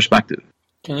religious perspective.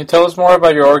 Can you tell us more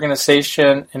about your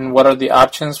organization and what are the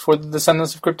options for the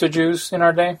descendants of crypto-Jews in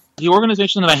our day? The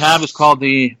organization that I have is called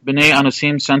the Benei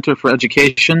Anusim Center for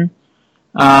Education,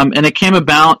 and it came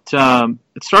about,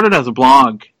 it started as a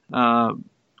blog a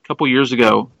couple years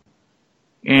ago,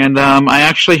 and I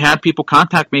actually had people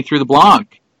contact me through the blog.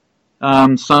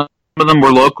 Some of them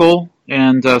were local,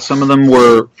 and some of them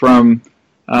were from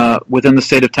within the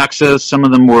state of Texas. Some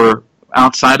of them were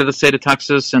outside of the state of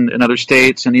Texas and in other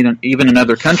states, and even in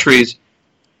other countries.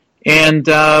 And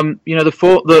the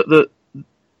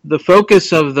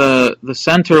focus of the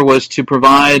center was to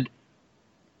provide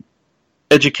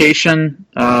education,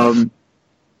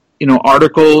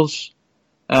 articles,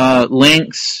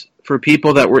 links for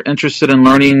people that were interested in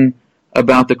learning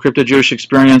about the crypto-Jewish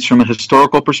experience from a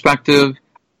historical perspective,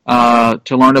 to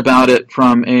learn about it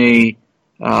from a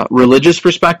religious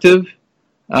perspective,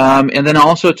 and then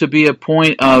also to be a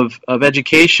point of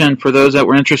education for those that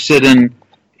were interested in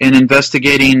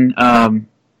investigating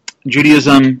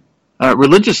Judaism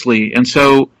religiously. And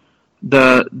so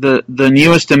the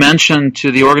newest dimension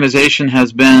to the organization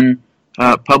has been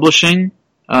publishing.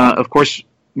 Of course,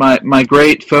 my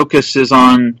great focus is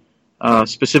on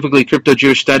specifically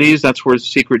crypto-Jewish studies. That's where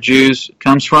Secret Jews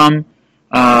comes from.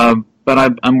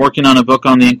 But I'm working on a book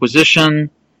on the Inquisition.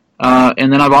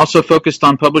 And then I've also focused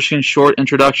on publishing short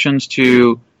introductions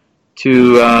to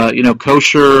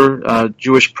kosher,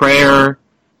 Jewish prayer,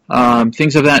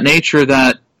 things of that nature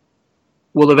that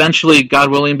will eventually, God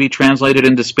willing, be translated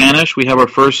into Spanish. We have our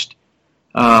first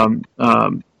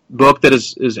book that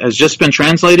has just been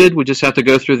translated. We just have to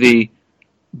go through the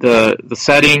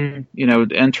setting,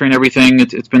 entering everything.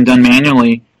 It's been done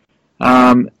manually,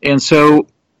 and so.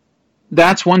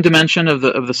 That's one dimension of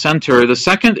the center. The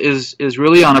second is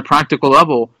really on a practical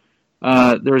level.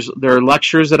 There are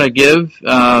lectures that I give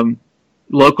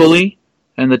locally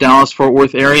in the Dallas-Fort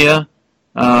Worth area.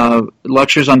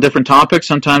 Lectures on different topics.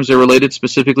 Sometimes they're related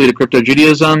specifically to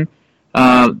Crypto-Judaism.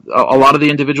 A lot of the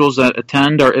individuals that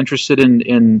attend are interested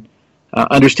in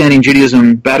understanding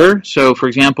Judaism better. So, for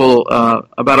example,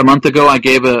 about a month ago, I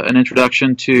gave an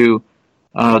introduction to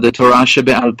the Torah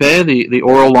Shebe'al Peh, the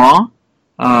oral law.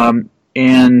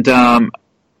 And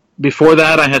before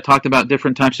that, I had talked about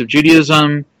different types of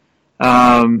Judaism.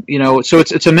 So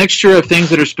it's a mixture of things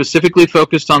that are specifically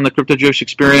focused on the crypto-Jewish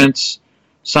experience.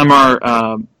 Some are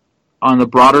on the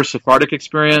broader Sephardic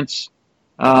experience.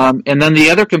 And then the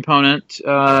other component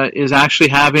is actually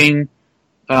having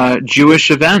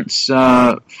Jewish events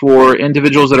for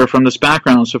individuals that are from this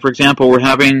background. So, for example, we're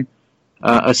having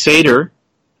a Seder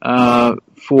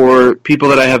for people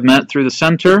that I have met through the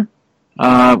center.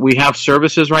 We have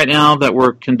services right now that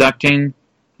we're conducting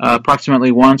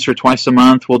approximately once or twice a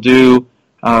month. We'll do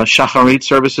shacharit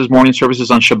services, morning services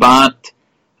on Shabbat.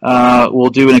 We'll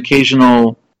do an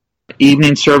occasional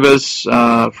evening service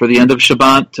for the end of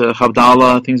Shabbat,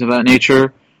 Havdalah, things of that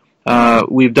nature.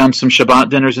 We've done some Shabbat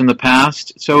dinners in the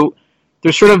past. So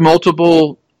there's sort of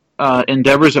multiple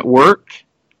endeavors at work,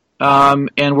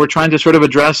 and we're trying to sort of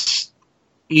address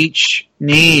each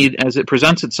need as it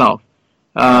presents itself.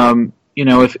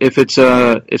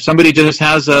 If somebody just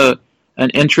has an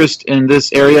interest in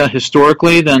this area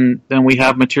historically, then we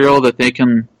have material that they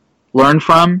can learn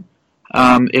from.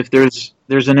 If there's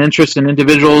an interest in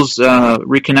individuals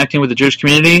reconnecting with the Jewish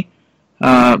community,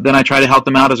 then I try to help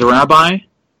them out as a rabbi.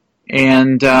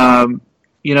 And there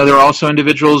are also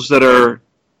individuals that are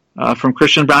from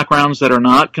Christian backgrounds that are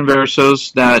not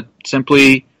Conversos that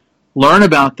simply learn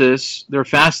about this. They're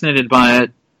fascinated by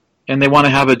it, and they want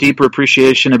to have a deeper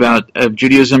appreciation of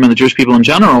Judaism and the Jewish people in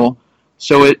general.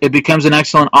 So it becomes an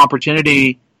excellent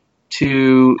opportunity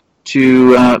to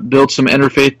build some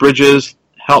interfaith bridges,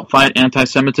 help fight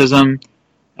anti-Semitism,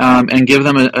 and give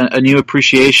them a new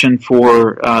appreciation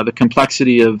for the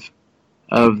complexity of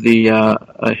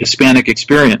the Hispanic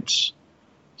experience.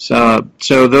 So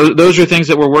those are things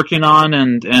that we're working on,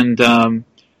 and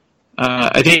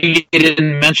I think you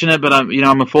didn't mention it, but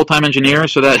I'm a full-time engineer,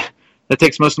 so that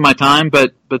takes most of my time.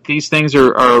 But these things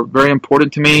are very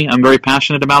important to me. I'm very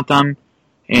passionate about them,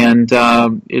 and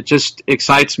it just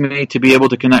excites me to be able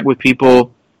to connect with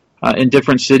people in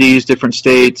different cities, different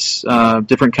states,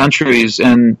 different countries,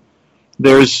 and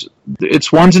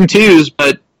it's ones and twos,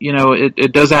 but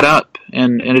it does add up,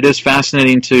 and it is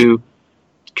fascinating to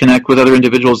connect with other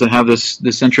individuals that have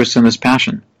this interest and this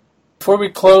passion. Before we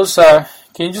close, can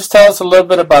you just tell us a little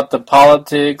bit about the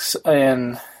politics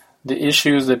and the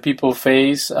issues that people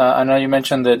face? I know you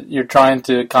mentioned that you're trying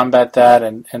to combat that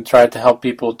and try to help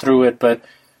people through it, but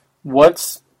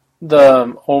what's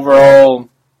the overall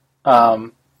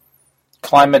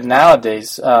climate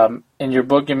nowadays? In your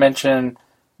book, you mentioned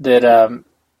that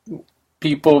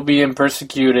people being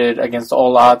persecuted against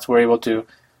all odds were able to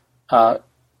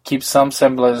keep some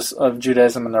semblance of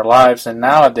Judaism in their lives, and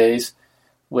nowadays,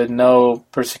 with no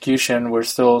persecution, we're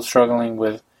still struggling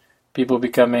with people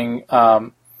becoming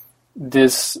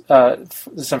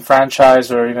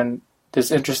disenfranchised or even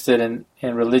disinterested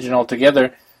in religion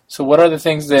altogether. So what are the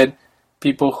things that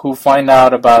people who find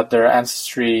out about their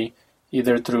ancestry,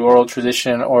 either through oral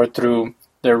tradition or through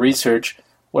their research,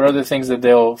 what are the things that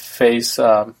they'll face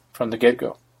from the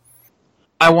get-go?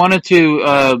 I wanted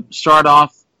to start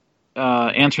off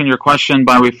answering your question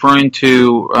by referring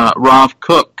to Rav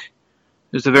Kook,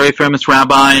 who's a very famous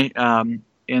rabbi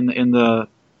in the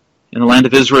land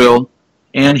of Israel,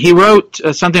 and he wrote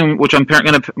something which I'm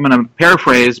going to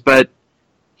paraphrase, but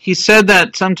he said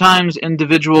that sometimes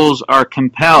individuals are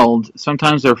compelled,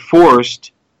 sometimes they're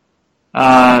forced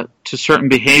to certain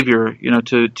behavior,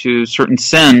 to certain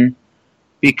sin,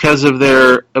 because of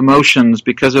their emotions,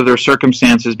 because of their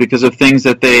circumstances, because of things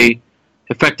that they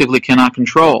effectively cannot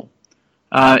control.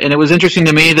 And it was interesting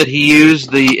to me that he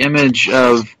used the image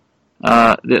of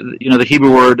the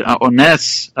Hebrew word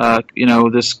ones,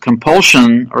 this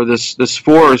compulsion or this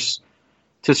force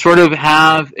to sort of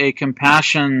have a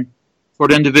compassion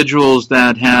toward individuals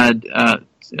that had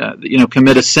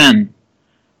commit a sin.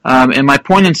 And my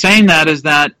point in saying that is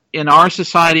that in our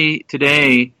society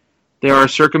today, there are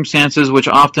circumstances which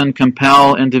often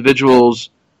compel individuals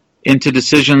into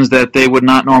decisions that they would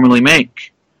not normally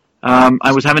make.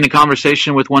 I was having a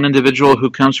conversation with one individual who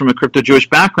comes from a crypto-Jewish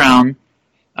background,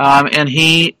 and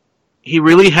he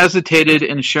really hesitated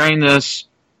in sharing this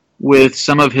with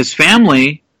some of his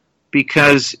family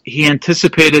because he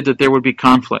anticipated that there would be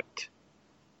conflict.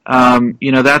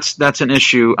 That's an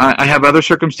issue. I have other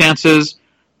circumstances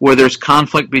where there's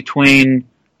conflict between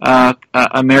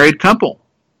a married couple.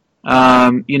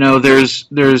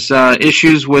 There's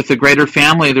issues with the greater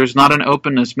family. There's not an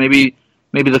openness. Maybe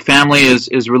the family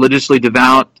is religiously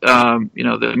devout.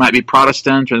 They might be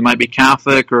Protestant or they might be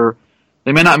Catholic, or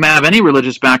they may not have any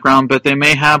religious background, but they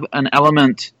may have an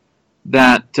element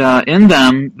that in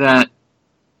them that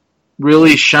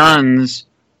really shuns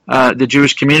the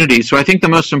Jewish community. So I think the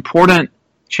most important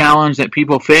challenge that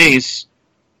people face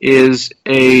is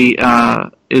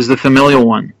the familial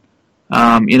one.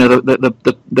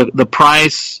 The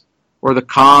price or the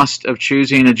cost of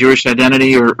choosing a Jewish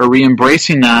identity or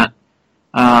re-embracing that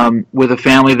with a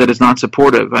family that is not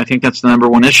supportive. I think that's the number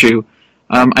one issue.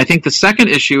 I think the second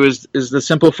issue is the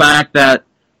simple fact that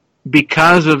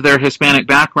because of their Hispanic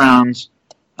backgrounds,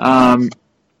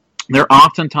 there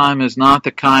oftentimes is not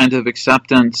the kind of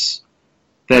acceptance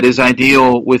that is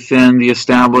ideal within the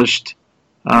established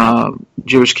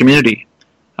Jewish community.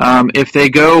 If they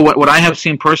go, what I have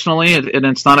seen personally, and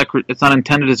it's not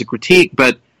intended as a critique,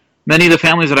 but many of the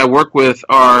families that I work with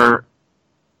are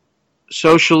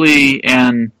socially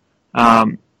and,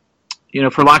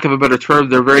 for lack of a better term,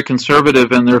 they're very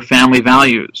conservative in their family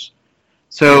values.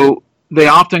 So they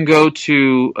often go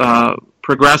to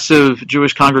progressive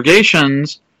Jewish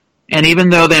congregations, and even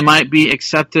though they might be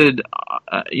accepted,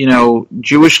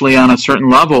 Jewishly on a certain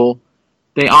level,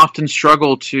 they often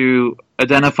struggle to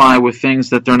identify with things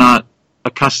that they're not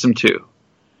accustomed to.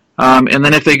 And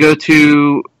then if they go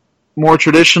to more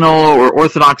traditional or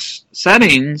Orthodox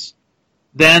settings,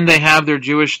 then they have their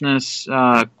Jewishness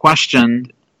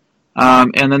questioned,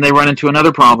 and then they run into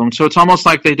another problem. So it's almost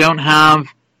like they don't have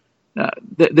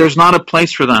there's not a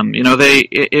place for them.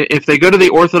 If they go to the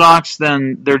Orthodox,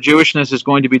 then their Jewishness is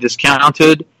going to be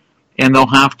discounted, and they'll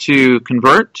have to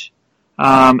convert.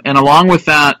 And along with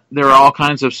that, there are all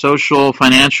kinds of social,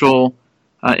 financial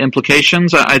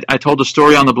implications. I told a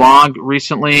story on the blog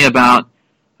recently about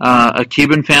a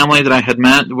Cuban family that I had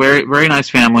met, very very nice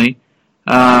family.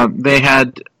 They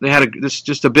had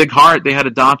just a big heart. They had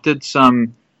adopted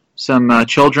some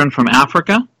children from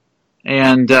Africa,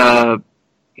 and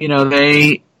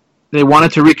they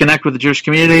wanted to reconnect with the Jewish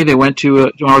community. They went to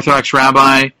an Orthodox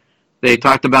rabbi. They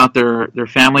talked about their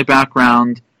family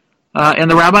background, and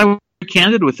the rabbi was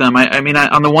candid with them. I mean,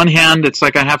 on the one hand, it's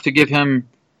like I have to give him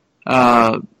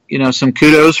some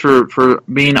kudos for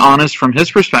being honest from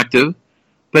his perspective,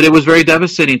 but it was very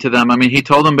devastating to them. I mean, he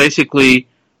told them basically,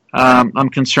 I'm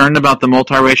concerned about the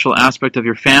multiracial aspect of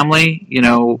your family.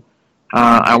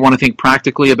 I want to think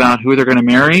practically about who they're going to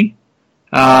marry.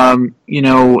 And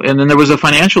then there was a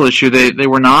financial issue. They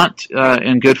were not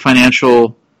in a good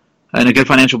financial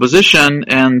position,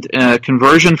 and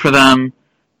conversion for them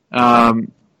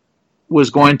was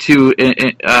going to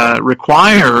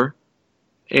require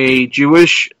a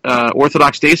Jewish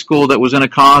Orthodox day school that was going to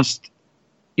cost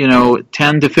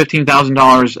 $10,000 to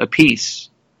 $15,000 a piece.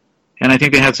 And I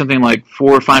think they had something like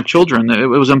 4 or 5 children. It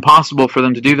was impossible for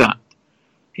them to do that.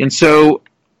 And so,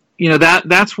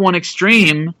 that's one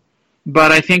extreme.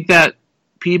 But I think that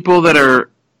people that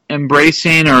are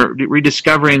embracing or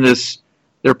rediscovering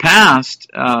their past,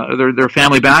 their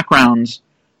family backgrounds,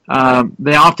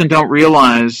 they often don't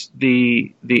realize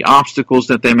the obstacles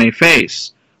that they may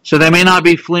face. So they may not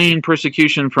be fleeing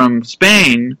persecution from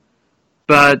Spain,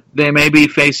 but they may be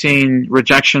facing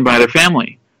rejection by their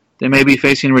family. They may be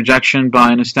facing rejection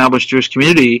by an established Jewish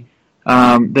community.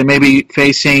 They may be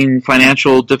facing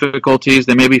financial difficulties.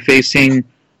 They may be facing,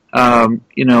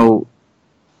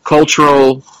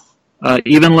 cultural,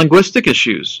 even linguistic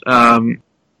issues.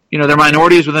 They're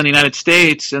minorities within the United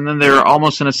States, and then they're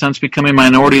almost, in a sense, becoming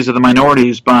minorities of the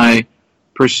minorities by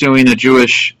pursuing a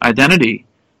Jewish identity.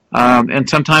 And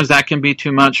sometimes that can be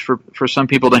too much for some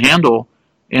people to handle,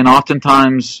 and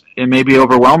oftentimes it may be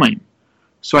overwhelming.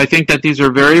 So I think that these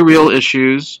are very real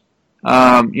issues.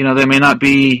 They may not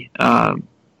be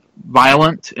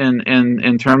violent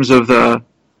in terms of the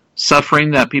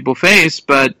suffering that people face,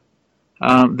 but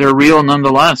they're real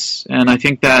nonetheless. And I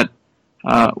think that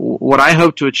what I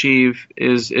hope to achieve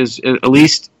is at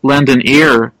least lend an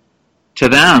ear to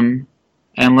them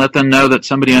and let them know that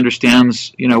somebody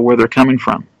understands, where they're coming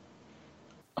from.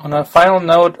 On a final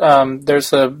note,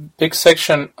 there's a big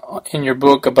section in your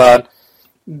book about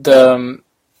the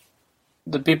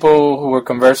people who were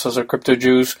Conversos or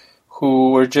crypto-Jews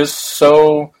who were just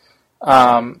so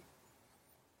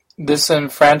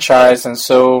disenfranchised and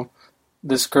so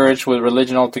discouraged with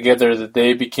religion altogether that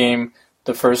they became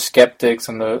the first skeptics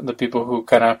and the people who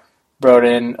kind of brought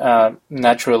in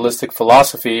naturalistic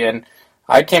philosophy. And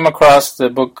I came across the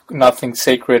book Nothing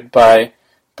Sacred by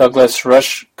Douglas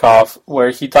Rushkoff, where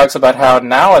he talks about how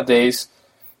nowadays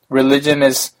religion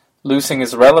is losing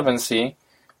its relevancy.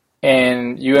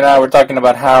 And you and I were talking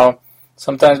about how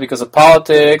sometimes because of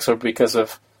politics or because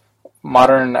of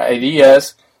modern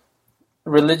ideas,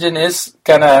 religion is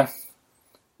kind of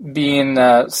being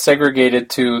segregated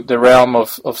to the realm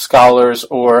of scholars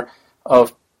or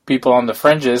of people on the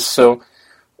fringes. So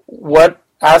what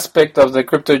aspect of the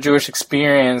crypto-Jewish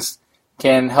experience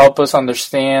can help us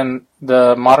understand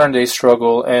the modern-day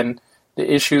struggle and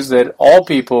the issues that all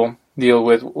people deal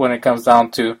with when it comes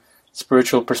down to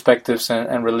spiritual perspectives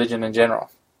and religion in general?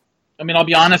 I mean, I'll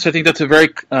be honest, I think that's a very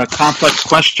complex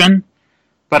question,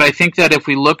 but I think that if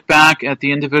we look back at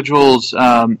the individuals,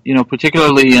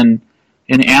 particularly in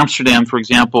Amsterdam, for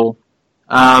example,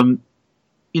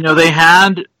 they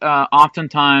had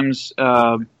oftentimes,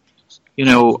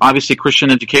 obviously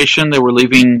Christian education. They were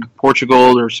leaving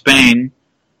Portugal or Spain.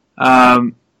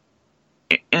 And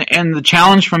the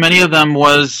challenge for many of them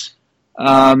was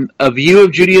a view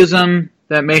of Judaism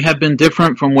that may have been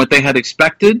different from what they had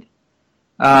expected.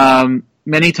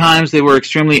 Many times they were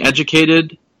extremely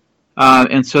educated,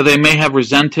 and so they may have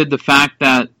resented the fact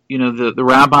that, the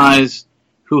rabbis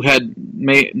who had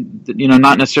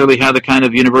not necessarily had the kind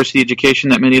of university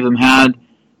education that many of them had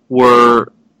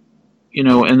were,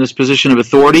 in this position of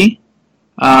authority.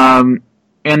 And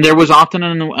there was often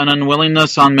an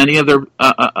unwillingness on many of their,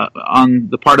 on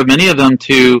the part of many of them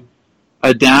to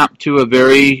adapt to a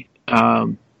very,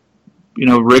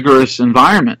 rigorous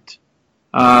environment.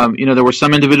 There were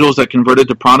some individuals that converted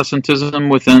to Protestantism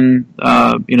within,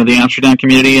 the Amsterdam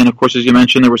community, and of course, as you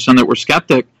mentioned, there were some that were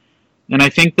skeptic. And I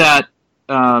think that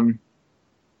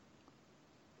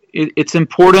it's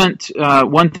important.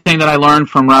 One thing that I learned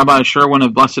from Rabbi Sherwin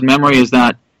of blessed memory is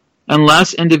that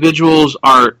unless individuals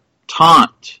are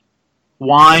taught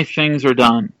why things are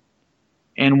done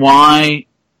and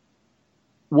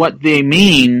what they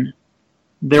mean,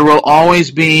 there will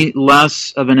always be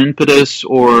less of an impetus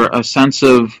or a sense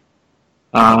of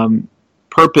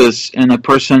purpose in a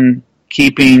person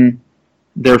keeping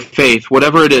their faith,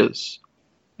 whatever it is.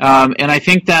 And I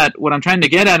think that what I'm trying to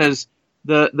get at is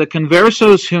the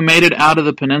Conversos who made it out of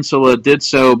the peninsula did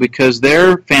so because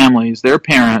their families, their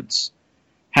parents,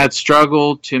 had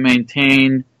struggled to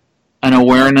maintain an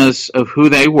awareness of who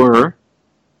they were.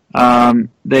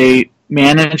 They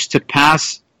managed to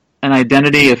pass an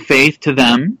identity of faith to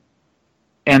them,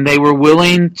 and they were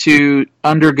willing to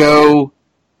undergo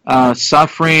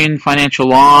suffering, financial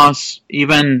loss,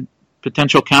 even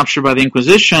potential capture by the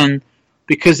Inquisition,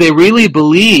 because they really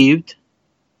believed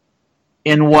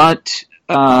in what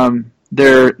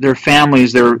their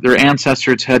families, their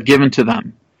ancestors had given to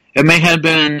them. It may have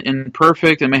been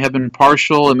imperfect, it may have been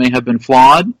partial, it may have been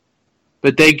flawed,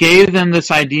 but they gave them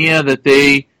this idea that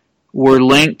they were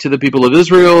linked to the people of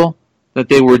Israel, that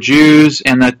they were Jews,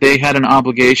 and that they had an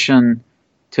obligation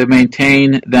to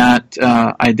maintain that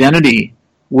identity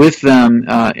with them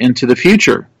into the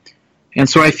future. And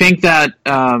so I think that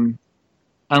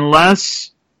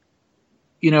unless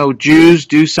Jews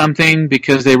do something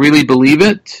because they really believe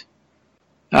it,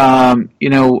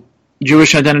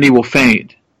 Jewish identity will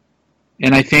fade.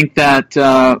 And I think that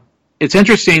it's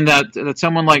interesting that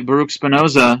someone like Baruch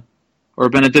Spinoza or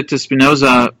Benedictus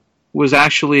Spinoza was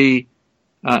actually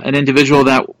an individual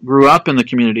that grew up in the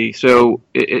community. So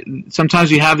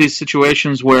sometimes you have these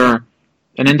situations where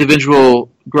an individual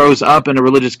grows up in a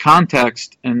religious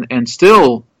context and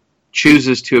still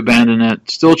chooses to abandon it,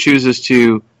 still chooses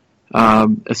to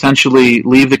essentially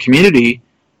leave the community.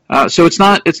 So it's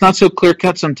not so clear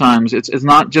cut sometimes. It's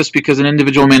not just because an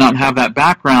individual may not have that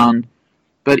background,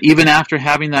 but even after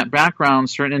having that background,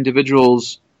 certain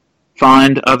individuals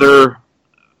find other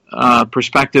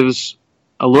perspectives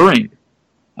alluring,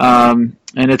 and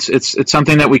it's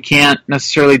something that we can't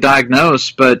necessarily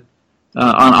diagnose, but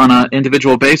on an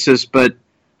individual basis. But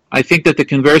I think that the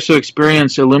Converso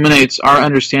experience illuminates our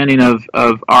understanding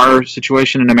of our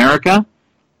situation in America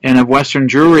and of Western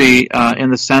Jewry in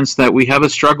the sense that we have a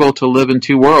struggle to live in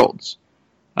two worlds,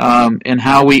 and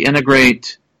how we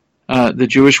integrate the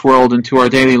Jewish world into our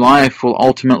daily life will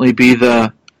ultimately be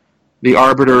the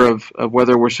arbiter of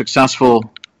whether we're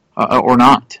successful or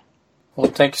not.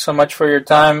 Well, thank you so much for your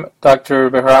time, Dr.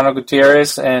 Bejarano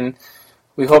Gutierrez, and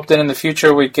we hope that in the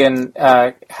future we can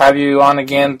have you on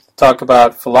again to talk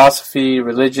about philosophy,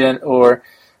 religion, or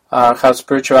how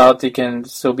spirituality can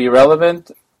still be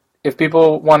relevant. If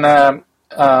people want to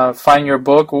find your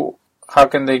book, how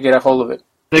can they get a hold of it?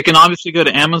 They can obviously go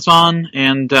to Amazon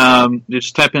and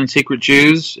just type in Secret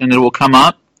Jews, and it will come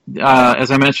up.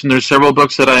 As I mentioned, there's several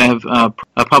books that I have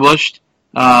published.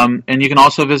 And you can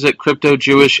also visit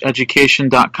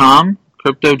cryptojewesheducation.com,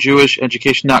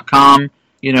 cryptojewesheducation.com.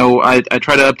 I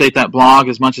try to update that blog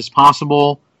as much as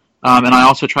possible, and I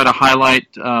also try to highlight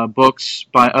books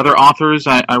by other authors.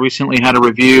 I recently had a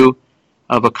review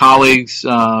of a colleague's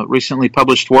recently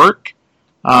published work,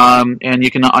 and you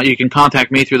can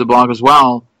contact me through the blog as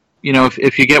well.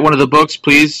 If you get one of the books,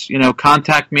 please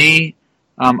contact me.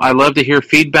 I love to hear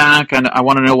feedback, and I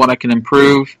want to know what I can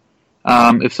improve.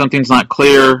 If something's not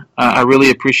clear, I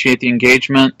really appreciate the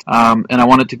engagement, and I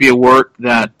want it to be a work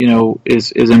that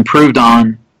is improved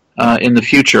on in the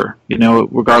future.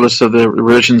 Regardless of the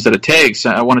revisions that it takes,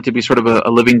 I want it to be sort of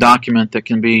a living document that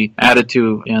can be added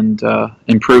to and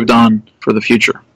improved on for the future.